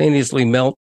simultaneously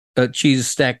melt a cheese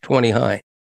stacked 20 high.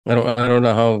 I don't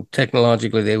know how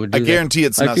technologically they would do that. I guarantee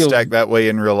it's not stacked that way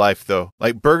in real life, though.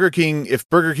 Like Burger King, if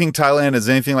Burger King Thailand is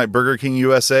anything like Burger King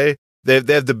USA, they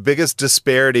have the biggest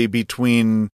disparity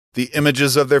between the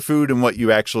images of their food and what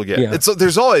you actually get. Yeah.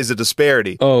 There's always a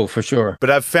disparity. Oh, for sure. But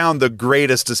I've found the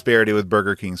greatest disparity with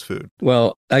Burger King's food.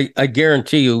 Well, I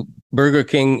guarantee you Burger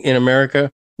King in America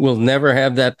will never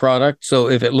have that product. So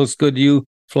if it looks good to you,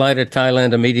 fly to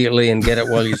Thailand immediately and get it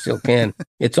while you still can.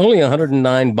 It's only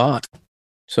 109 baht.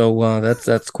 So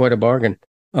that's quite a bargain.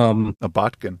 A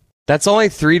botkin. That's only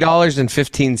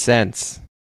 $3.15.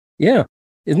 Yeah.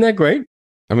 Isn't that great?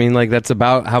 I mean, like, that's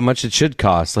about how much it should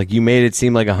cost. Like, you made it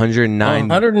seem like 109.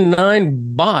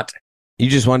 109 baht. You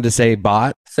just wanted to say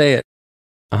baht? Say it.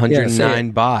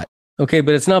 109 baht. Okay,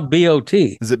 but it's not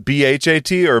B-O-T. Is it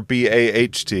B-H-A-T or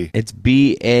B-A-H-T? It's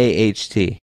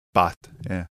B-A-H-T. Baht,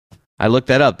 yeah. I looked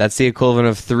that up. That's the equivalent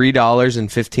of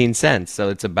 $3.15. So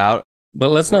it's about... But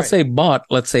let's not say baht.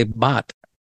 Let's say baht.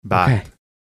 Baht. Okay.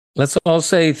 Let's all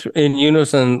say in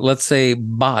unison, let's say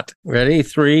baht. Ready?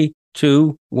 3,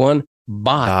 2, 1.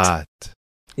 Baht.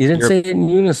 You didn't say it in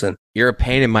unison. You're a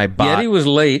pain in my butt. Yeti was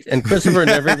late, and Christopher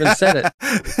never even said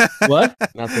it. What?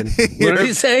 Nothing. What did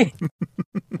he say?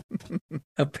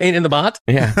 A pain in the butt?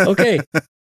 Yeah. Okay.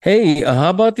 Hey, how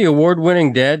about the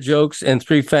award-winning dad jokes and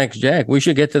 3 facts, Jack? We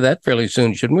should get to that fairly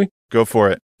soon, shouldn't we? Go for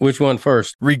it. Which one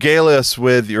first? Regale us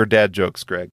with your dad jokes,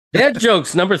 Greg. Dad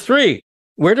jokes, number 3.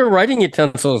 Where do writing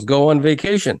utensils go on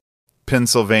vacation?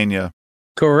 Pennsylvania.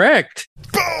 Correct.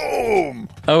 Boom!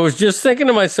 I was just thinking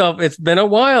to myself, it's been a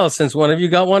while since one of you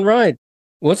got one right.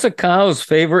 What's a cow's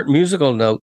favorite musical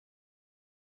note?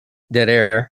 Dead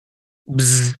air.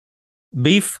 Bzz.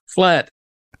 Beef flat.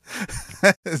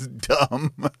 That's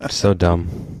dumb. So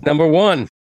dumb. Number 1.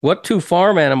 What 2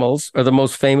 farm animals are the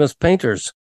most famous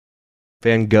painters?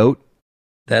 Van Gogh.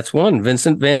 That's one.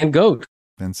 Vincent van Gogh.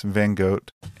 Vincent van Gogh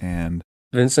and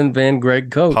Vincent van Greg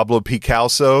Cote. Pablo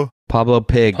Picasso. Pablo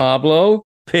Pig. Pablo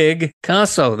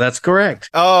Picasso. That's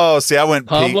correct. Oh, see, I went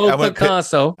Pablo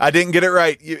Picasso. I didn't get it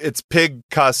right. It's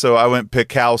Picasso. I went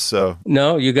Picasso.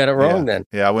 No, you got it wrong then.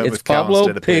 Yeah, I went it's with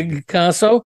Pablo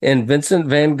Picasso and Vincent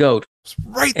van Gogh. It's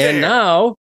right there. And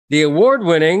now the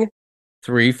award-winning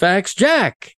 3 facts,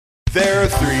 Jack. There are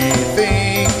 3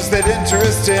 things that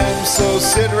interest him, so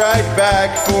sit right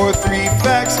back for 3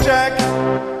 facts, Jack.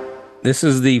 This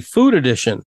is the food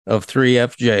edition of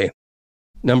 3FJ.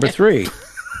 Number 3.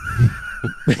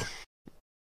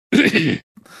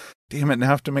 Damn it, now I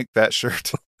have to make that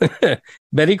shirt.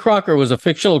 Betty Crocker was a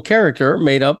fictional character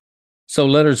made up so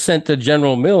letters sent to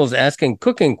General Mills asking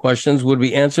cooking questions would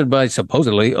be answered by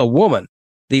supposedly a woman.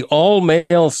 The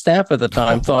all-male staff at the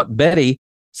time thought Betty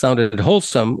sounded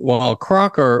wholesome, while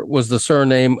Crocker was the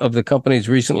surname of the company's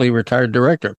recently retired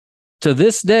director. To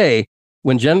this day,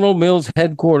 when General Mills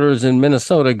headquarters in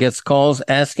Minnesota gets calls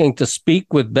asking to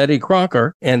speak with Betty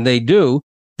Crocker, and they do,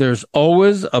 there's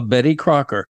always a Betty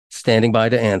Crocker standing by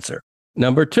to answer.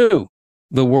 Number 2,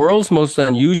 the world's most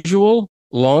unusual,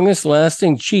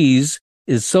 longest-lasting cheese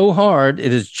is so hard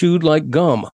it is chewed like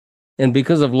gum. And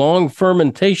because of long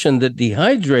fermentation that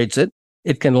dehydrates it,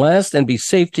 it can last and be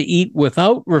safe to eat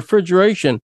without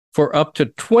refrigeration for up to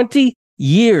 20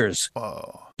 years.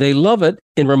 Oh. They love it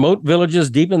in remote villages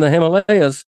deep in the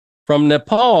Himalayas. From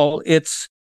Nepal, it's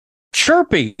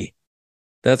chirpy.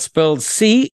 That's spelled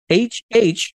Chhurpi.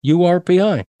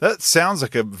 That sounds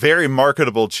like a very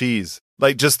marketable cheese.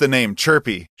 Like just the name,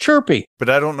 Chirpy. Chirpy.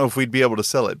 But I don't know if we'd be able to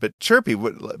sell it. But Chirpy,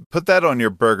 put that on your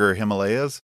burger,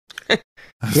 Himalayas.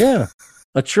 Yeah,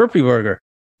 a Chirpy burger.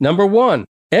 Number 1,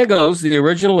 Eggo's, the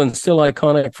original and still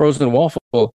iconic frozen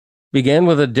waffle, began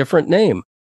with a different name.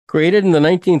 Created in the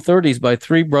 1930s by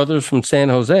 3 brothers from San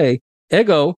Jose,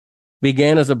 Eggo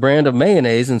began as a brand of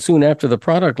mayonnaise and soon after the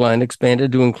product line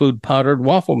expanded to include powdered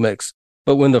waffle mix.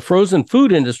 But when the frozen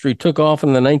food industry took off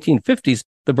in the 1950s,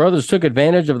 the brothers took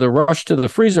advantage of the rush to the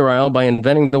freezer aisle by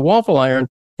inventing the waffle iron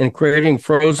and creating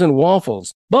frozen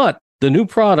waffles. But the new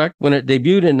product, when it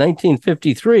debuted in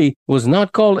 1953, was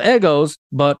not called Eggo's,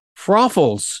 but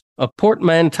Froffles, a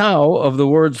portmanteau of the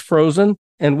words frozen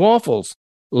and waffles.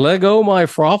 Lego my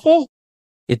froffle?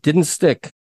 It didn't stick.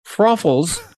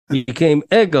 Froffles became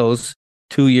Eggo's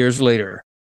 2 years later.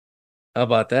 How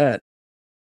about that?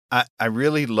 I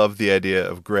really love the idea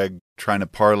of Greg trying to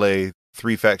parlay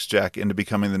 3 facts, Jack, into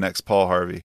becoming the next Paul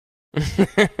Harvey.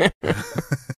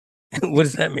 What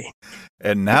does that mean?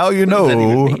 And now you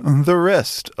know the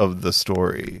rest of the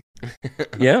story.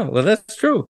 Yeah, well, that's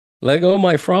true. Lego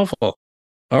my froffle.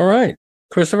 All right.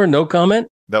 Christopher, no comment?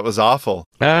 That was awful.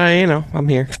 I'm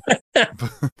here.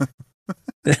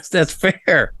 That's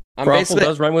fair. Awful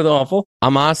does rhyme with awful.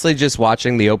 I'm honestly just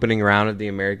watching the opening round of the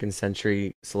American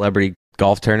Century Celebrity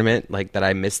Golf Tournament, like that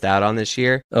I missed out on this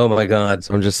year. Oh my God!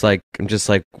 So I'm just like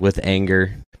with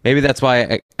anger. Maybe that's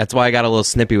why I got a little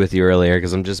snippy with you earlier,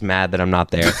 because I'm just mad that I'm not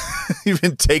there. You've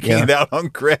been taking it out on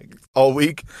Greg all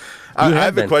week. I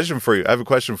have a question for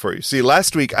you. See,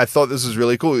 last week I thought this was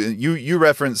really cool. You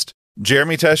referenced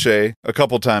Jeremy Taché a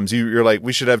couple times. You're like,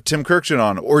 we should have Tim Kirkchin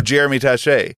on or Jeremy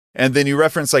Taché. And then you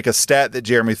referenced like a stat that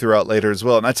Jeremy threw out later as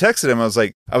well. And I texted him. I was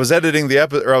like, I was editing the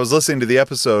episode, or I was listening to the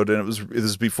episode, and it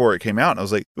was before it came out. And I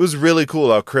was like, it was really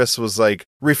cool how Chris was like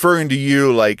referring to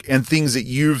you, like, and things that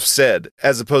you've said,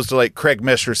 as opposed to like Craig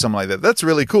Mesh or something like that. That's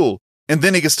really cool. And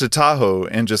then he gets to Tahoe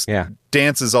and just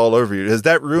dances all over you. Has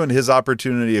that ruined his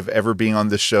opportunity of ever being on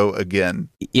this show again?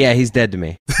 Yeah, he's dead to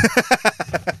me.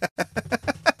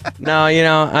 No,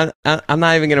 I'm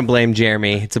not even going to blame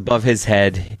Jeremy. It's above his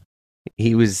head.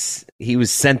 He was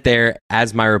sent there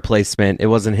as my replacement. It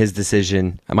wasn't his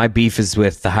decision. My beef is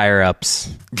with the higher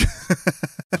ups.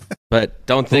 But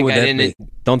don't think I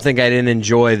didn't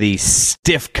enjoy the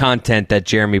stiff content that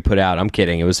Jeremy put out. I'm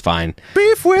kidding. It was fine.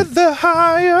 Beef with the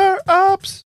higher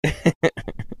ups. Is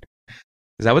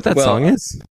that what that song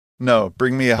is? No,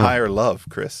 Bring Me a Higher Love,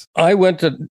 Chris.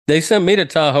 They sent me to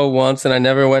Tahoe once and I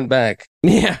never went back.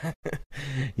 Yeah.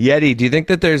 Yeti, do you think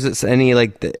that there's any,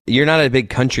 like, you're not a big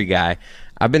country guy.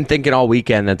 I've been thinking all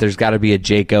weekend that there's got to be a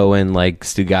Jake Owen, like,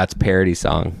 Stu Gatz parody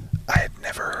song. I had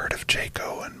never heard of Jake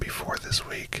Owen before this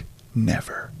week.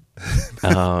 Never.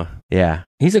 Oh, yeah.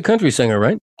 He's a country singer,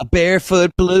 right? A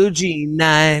barefoot blue jean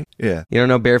night. Yeah. You don't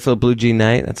know Barefoot Blue Jean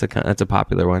Night? That's a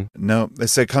popular one. No, they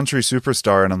say country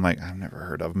superstar, and I'm like, I've never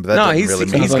heard of him. But He's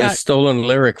got a stolen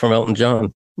lyric from Elton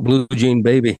John. Blue Jean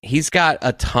Baby. He's got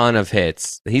a ton of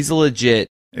hits. He's a legit,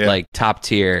 like, top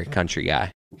tier country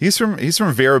guy. He's from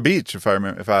Vero Beach, if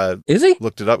I is he?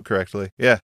 Looked it up correctly.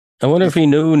 Yeah. I wonder if he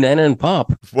knew Nana and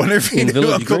Pop. Wonder if he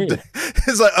knew Uncle Dick.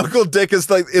 It's like Uncle Dick is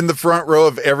like in the front row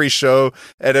of every show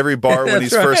at every bar when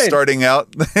he's first starting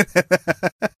out.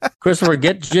 Christopher,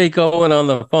 get Jake Owen on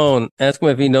the phone. Ask him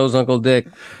if he knows Uncle Dick.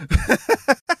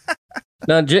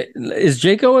 Now, is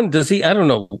Jake Owen? Does he? I don't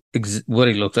know what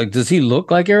he looks like. Does he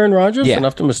look like Aaron Rodgers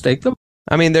enough to mistake them?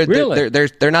 I mean, they're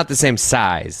not the same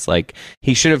size. Like,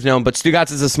 he should have known. But Stu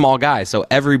Gatz is a small guy, so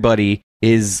everybody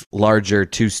is larger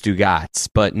to Stu Gatz.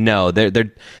 But no,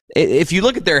 they're if you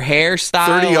look at their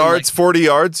hairstyle, 30 yards, 40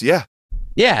 yards, yeah,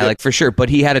 like for sure. But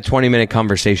he had a 20-minute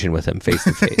conversation with him face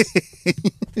to face.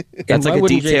 That's like a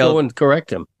detail. And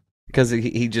correct him. Because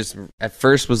he just at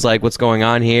first was like, what's going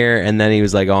on here? And then he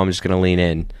was like, oh, I'm just going to lean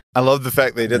in. I love the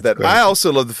fact they did that. Great. I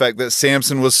also love the fact that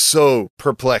Samson was so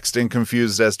perplexed and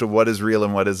confused as to what is real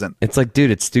and what isn't. It's like, dude,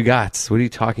 it's Stu Gatz. What are you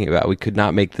talking about? We could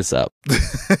not make this up.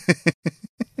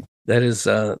 That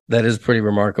is pretty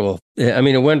remarkable. I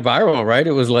mean, it went viral, right?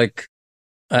 It was like,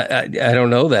 I don't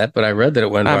know that, but I read that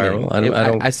it went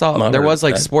viral. I saw there was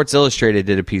like Sports Illustrated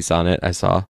did a piece on it. I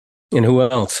saw. And who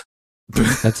else?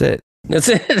 That's it. That's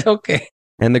it. Okay.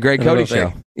 And the Greg Cote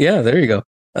Show. Yeah, there you go.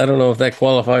 I don't know if that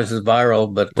qualifies as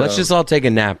viral, but let's just all take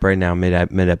a nap right now, mid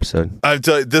episode. I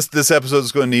tell you, this episode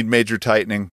is going to need major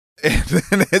tightening, and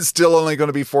it's still only going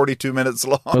to be 42 minutes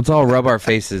long. Let's all rub our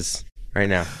faces right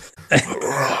now.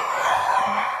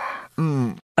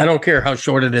 I don't care how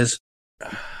short it is.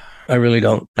 I really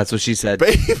don't. That's what she said.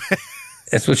 Baby.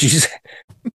 That's what she said.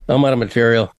 I'm out of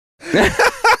material.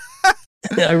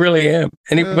 I really am.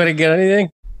 Anybody get anything?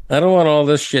 I don't want all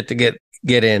this shit to get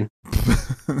in.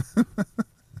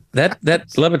 That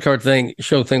Levitard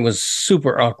show thing was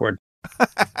super awkward.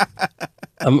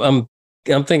 I'm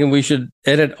thinking we should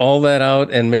edit all that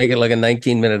out and make it like a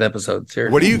 19-minute episode.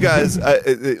 Seriously. What do you guys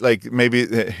like? Maybe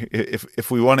if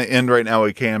we want to end right now,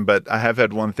 we can. But I have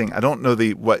had one thing. I don't know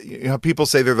people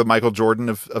say they're the Michael Jordan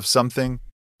of something.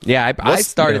 Yeah, I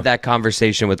started that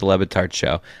conversation with the Levitard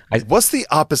show. What's the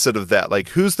opposite of that? Like,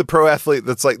 who's the pro athlete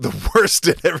that's like the worst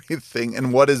at everything?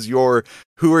 And what is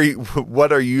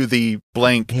what are you the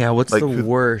blank? Yeah, what's like, the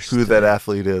worst? Who that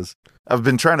athlete is? I've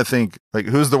been trying to think, like,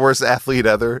 who's the worst athlete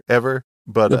ever?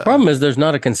 But the problem is there's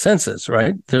not a consensus,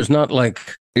 right? There's not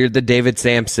like... You're the David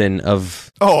Sampson of...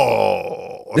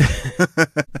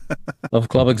 of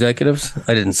club executives.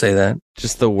 I didn't say that.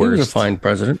 Just the worst. He was a fine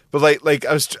president. But like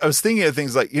I was thinking of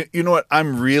things like you know what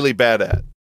I'm really bad at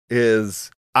is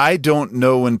I don't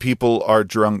know when people are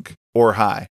drunk or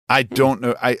high. I don't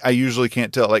know. I usually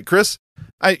can't tell. Like Chris,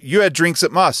 you had drinks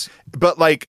at Moss, but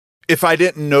like if I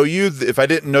didn't know you, if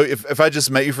I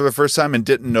just met you for the first time and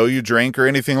didn't know you drank or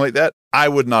anything like that, I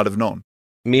would not have known.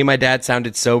 Me and my dad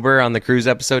sounded sober on the cruise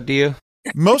episode to you?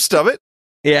 Most of it.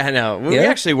 Yeah, no, we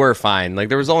actually were fine. Like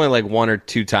there was only like 1 or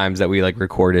 2 times that we like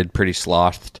recorded pretty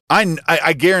slothed.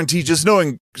 I guarantee, just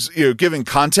knowing, giving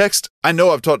context, I know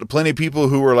I've talked to plenty of people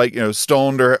who were like,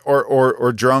 stoned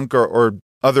or drunk or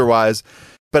otherwise,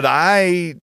 but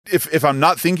if I'm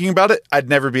not thinking about it, I'd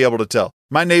never be able to tell.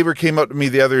 My neighbor came up to me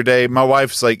the other day. My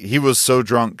wife's like, he was so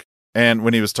drunk, and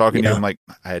when he was talking to you, I'm like,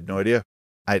 I had no idea.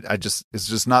 It's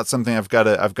just not something I've got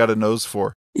a nose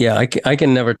for. Yeah, I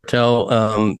can never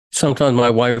tell. Sometimes my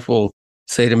wife will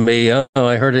say to me, "Oh,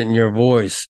 I heard it in your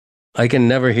voice." I can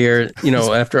never hear it.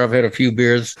 After I've had a few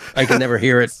beers, I can never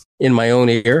hear it in my own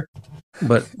ear.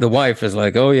 But the wife is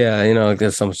like, "Oh yeah,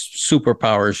 there's some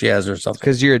superpower she has or something."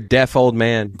 Because you're a deaf old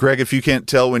man, Greg. If you can't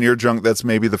tell when you're drunk, that's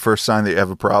maybe the first sign that you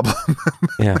have a problem.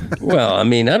 Yeah. Well, I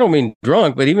mean, I don't mean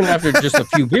drunk, but even after just a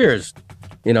few beers,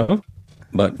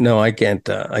 But no, I can't.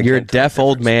 You're a deaf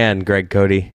old man, Greg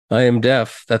Cote. I am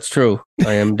deaf. That's true.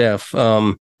 I am deaf.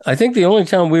 I think the only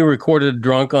time we recorded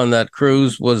drunk on that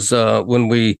cruise was when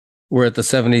we were at the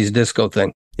 70s disco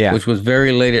thing, which was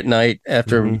very late at night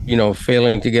after,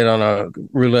 failing to get on a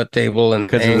roulette table and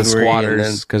because of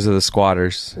the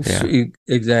squatters. Yeah.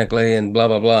 Exactly. And blah,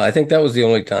 blah, blah. I think that was the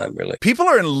only time, really. People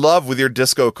are in love with your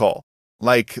disco call.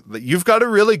 Like, you've got a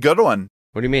really good one.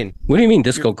 What do you mean? What do you mean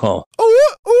disco call?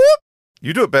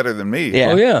 You do it better than me.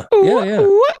 Yeah. Oh, yeah. Yeah.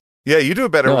 Yeah, you do a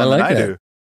better one than I do.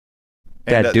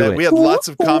 And we had lots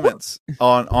of comments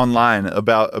online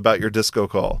about your disco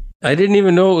call. I didn't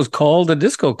even know it was called a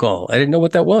disco call. I didn't know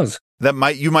what that was.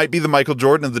 You might be the Michael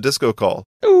Jordan of the disco call.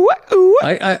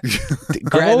 That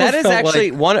is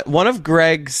actually like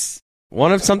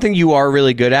one of something you are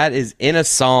really good at is in a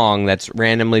song that's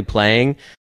randomly playing,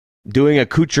 doing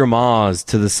accoutrements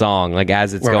to the song, like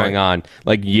as it's going on,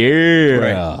 like like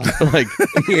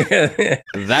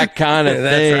that kind of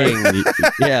thing. Right.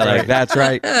 Yeah, like that's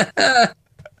right.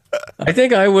 I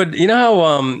think I would. You know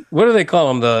how what do they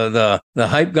call them? The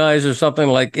hype guys or something,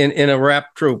 like in a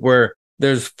rap troupe where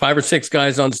there's 5 or 6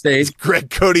 guys on stage. It's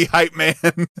Greg Cote hype man.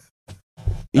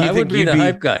 I would be the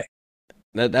hype guy.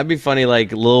 That'd be funny.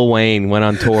 Like Lil Wayne went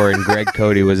on tour and Greg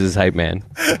Cote was his hype man.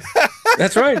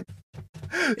 That's right.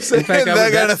 In fact,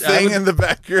 that kind of thing in the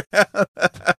background.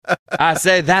 I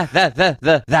say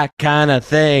that kind of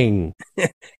thing.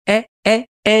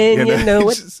 And you know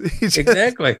it.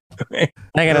 Exactly. That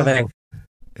kind of thing.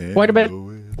 Quite a bit.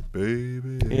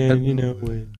 Baby, and you know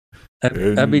it.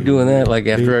 I'd be doing that like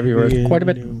after every verse. Quite a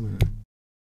bit.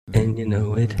 And you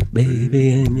know it,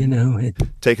 baby, and you know it.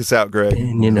 Take us out, Greg.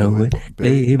 And you know it,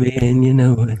 baby, and you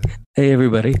know it. Hey,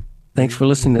 everybody. Thanks for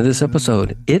listening to this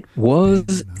episode. It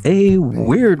was a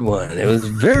weird one. It was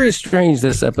very strange,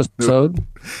 this episode.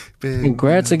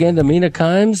 Congrats again to Mina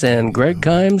Kimes and Greg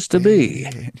Kimes to be.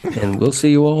 And we'll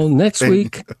see you all next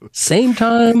week. Same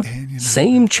time,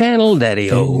 same channel,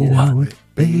 Daddy-O. And you know it,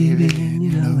 baby, and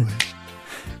you know it.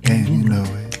 And you know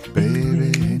it,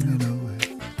 baby, and you know it.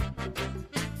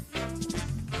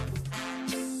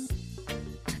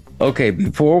 Okay,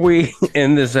 before we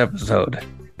end this episode,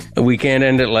 we can't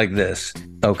end it like this.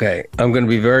 Okay, I'm going to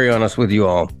be very honest with you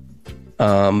all.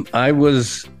 I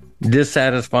was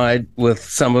dissatisfied with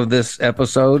some of this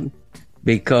episode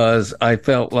because I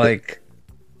felt like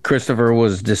Christopher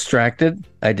was distracted.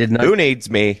 I did not. Who needs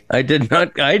me? I did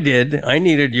not. I did. I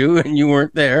needed you, and you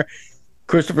weren't there.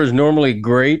 Christopher's normally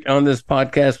great on this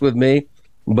podcast with me,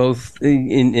 both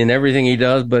in everything he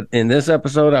does. But in this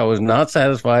episode, I was not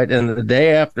satisfied. And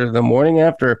the morning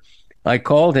after, I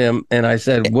called him and I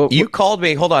said, "What?" You called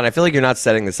me. Hold on. I feel like you're not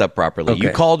setting this up properly. Okay.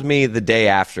 You called me the day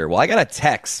after. Well, I got a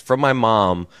text from my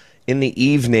mom in the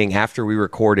evening after we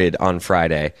recorded on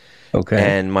Friday. Okay.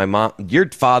 And my mom, your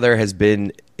father has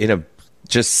been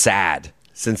just sad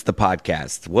since the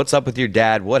podcast. What's up with your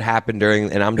dad? What happened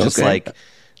during? And I'm just like, what?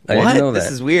 I didn't know that.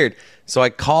 This is weird. So I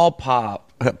call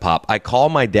Pop. I call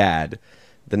my dad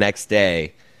the next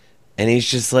day. And he's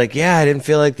just like, yeah, I didn't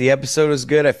feel like the episode was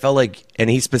good. I felt like, and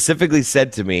he specifically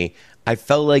said to me, I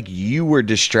felt like you were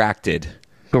distracted.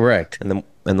 Correct. And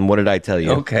then what did I tell you?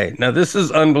 Okay. Now, this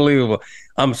is unbelievable.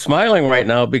 I'm smiling right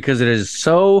now because it is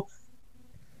so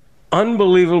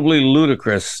unbelievably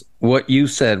ludicrous what you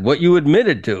said, what you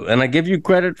admitted to. And I give you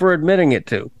credit for admitting it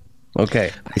to. Okay.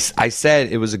 I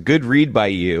said it was a good read by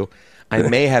you. I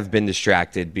may have been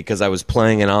distracted because I was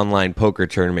playing an online poker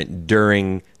tournament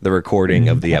during the recording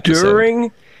of the episode.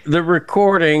 During the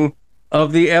recording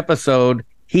of the episode,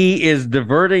 he is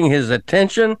diverting his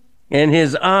attention and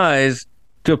his eyes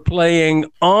to playing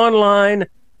online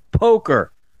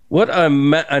poker. What a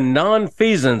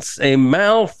malfeasance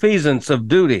of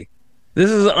duty.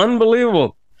 This is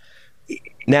unbelievable.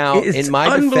 Now, it's in my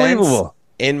unbelievable.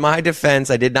 in my defense,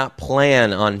 I did not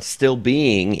plan on still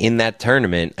being in that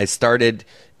tournament. It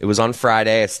was on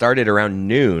Friday. I started around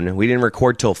noon. We didn't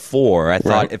record till 4. I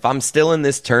thought if I'm still in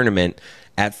this tournament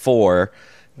at 4,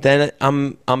 then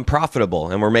I'm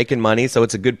profitable and we're making money, so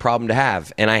it's a good problem to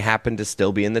have. And I happened to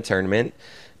still be in the tournament.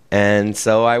 And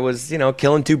so I was,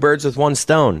 killing 2 birds with 1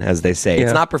 stone, as they say. Yeah.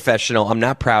 It's not professional. I'm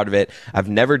not proud of it. I've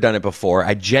never done it before.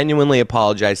 I genuinely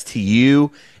apologize to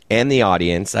you and the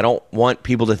audience. I don't want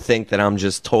people to think that I'm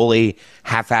just totally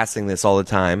half-assing this all the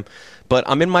time. But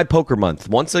I'm in my poker month.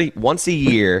 Once a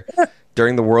year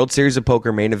during the World Series of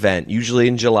Poker main event, usually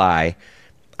in July,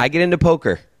 I get into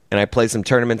poker. And I play some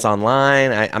tournaments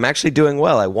online. I'm actually doing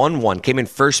well. I won one. Came in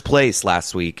first place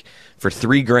last week for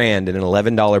 $3,000 and an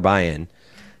 $11 buy-in.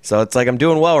 So it's like I'm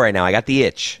doing well right now. I got the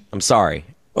itch. I'm sorry.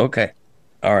 Okay.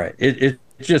 All right. It's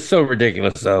just so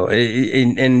ridiculous, though.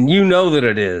 And you know that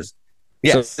it is.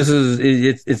 Yes. So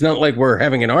it's not like we're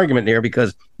having an argument here,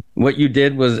 because what you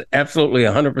did was absolutely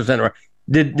 100% right.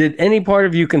 Did any part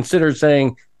of you consider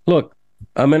saying, look,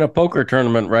 I'm in a poker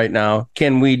tournament right now.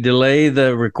 Can we delay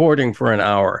the recording for an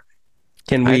hour?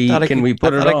 Can we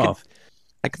put it off?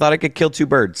 I thought I could kill 2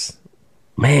 birds.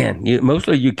 Man,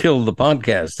 mostly you killed the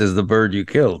podcast as the bird you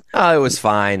killed. Oh, it was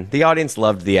fine. The audience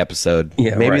loved the episode.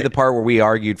 Yeah, maybe the part where we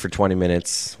argued for 20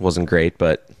 minutes wasn't great,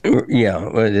 but yeah,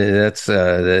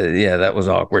 that was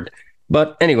awkward.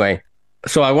 But anyway,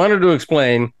 so I wanted to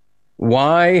explain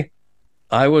why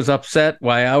I was upset,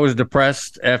 why I was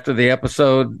depressed after the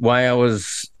episode, why I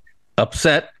was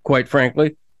upset, quite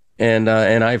frankly. And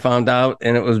I found out,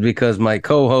 and it was because my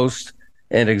co-host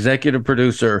and executive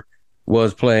producer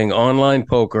was playing online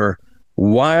poker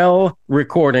while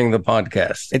recording the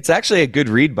podcast. It's actually a good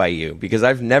read by you, because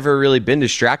I've never really been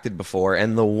distracted before.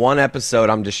 And the one episode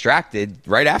I'm distracted,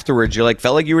 right afterwards,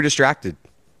 felt like you were distracted.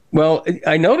 Well,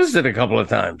 I noticed it a couple of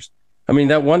times. I mean,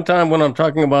 that one time when I'm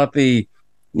talking about the,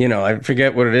 I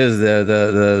forget what it is,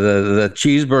 the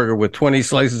cheeseburger with 20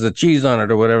 slices of cheese on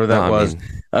it or whatever that was.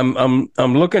 I'm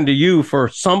looking to you for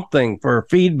something, for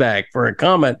feedback, for a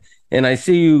comment, and I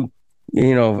see you,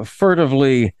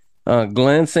 furtively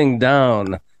glancing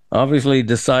down, obviously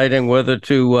deciding whether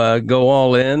to go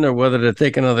all in or whether to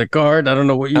take another card. I don't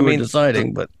know what you were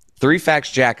deciding, but 3 Facts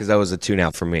Jack is always a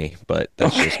tune-out for me, but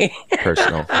that's just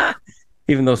personal.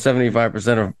 Even though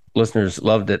 75% of listeners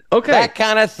loved it. Okay. That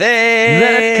kind of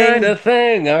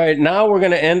thing. All right, now we're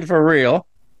going to end for real.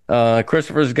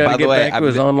 Christopher's got to get back to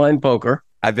his online poker.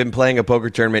 I've been playing a poker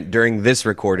tournament during this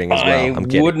recording as well. I'm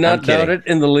kidding. I would not doubt it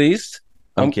in the least.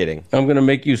 I'm kidding. I'm going to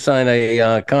make you sign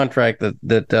a contract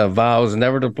that vows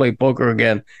never to play poker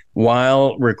again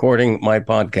while recording my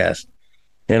podcast.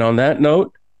 And on that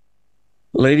note,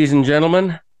 ladies and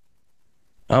gentlemen,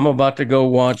 I'm about to go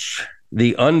watch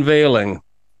the unveiling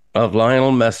of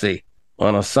Lionel Messi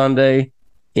on a Sunday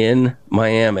in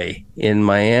Miami. In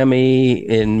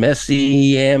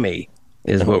Messi-Yami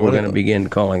is what we're going to begin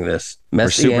calling this. We're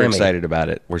super excited about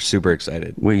it. We're super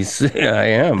excited. I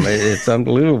am. It's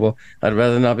unbelievable. I'd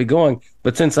rather not be going,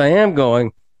 but since I am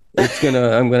going, I'm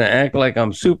going to act like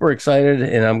I'm super excited,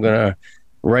 and I'm going to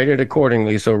write it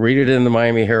accordingly. So read it in the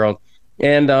Miami Herald.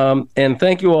 And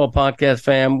thank you all, podcast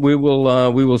fam. We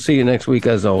will see you next week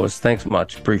as always. Thanks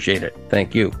much. Appreciate it.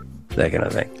 Thank you. That kind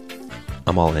of thing.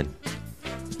 I'm all in.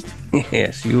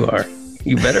 Yes, you are.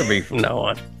 You better be from now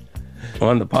on.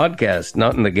 On the podcast,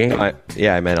 not in the game. I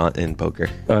meant in poker.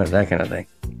 Oh, that kind of thing.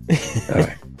 All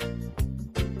right.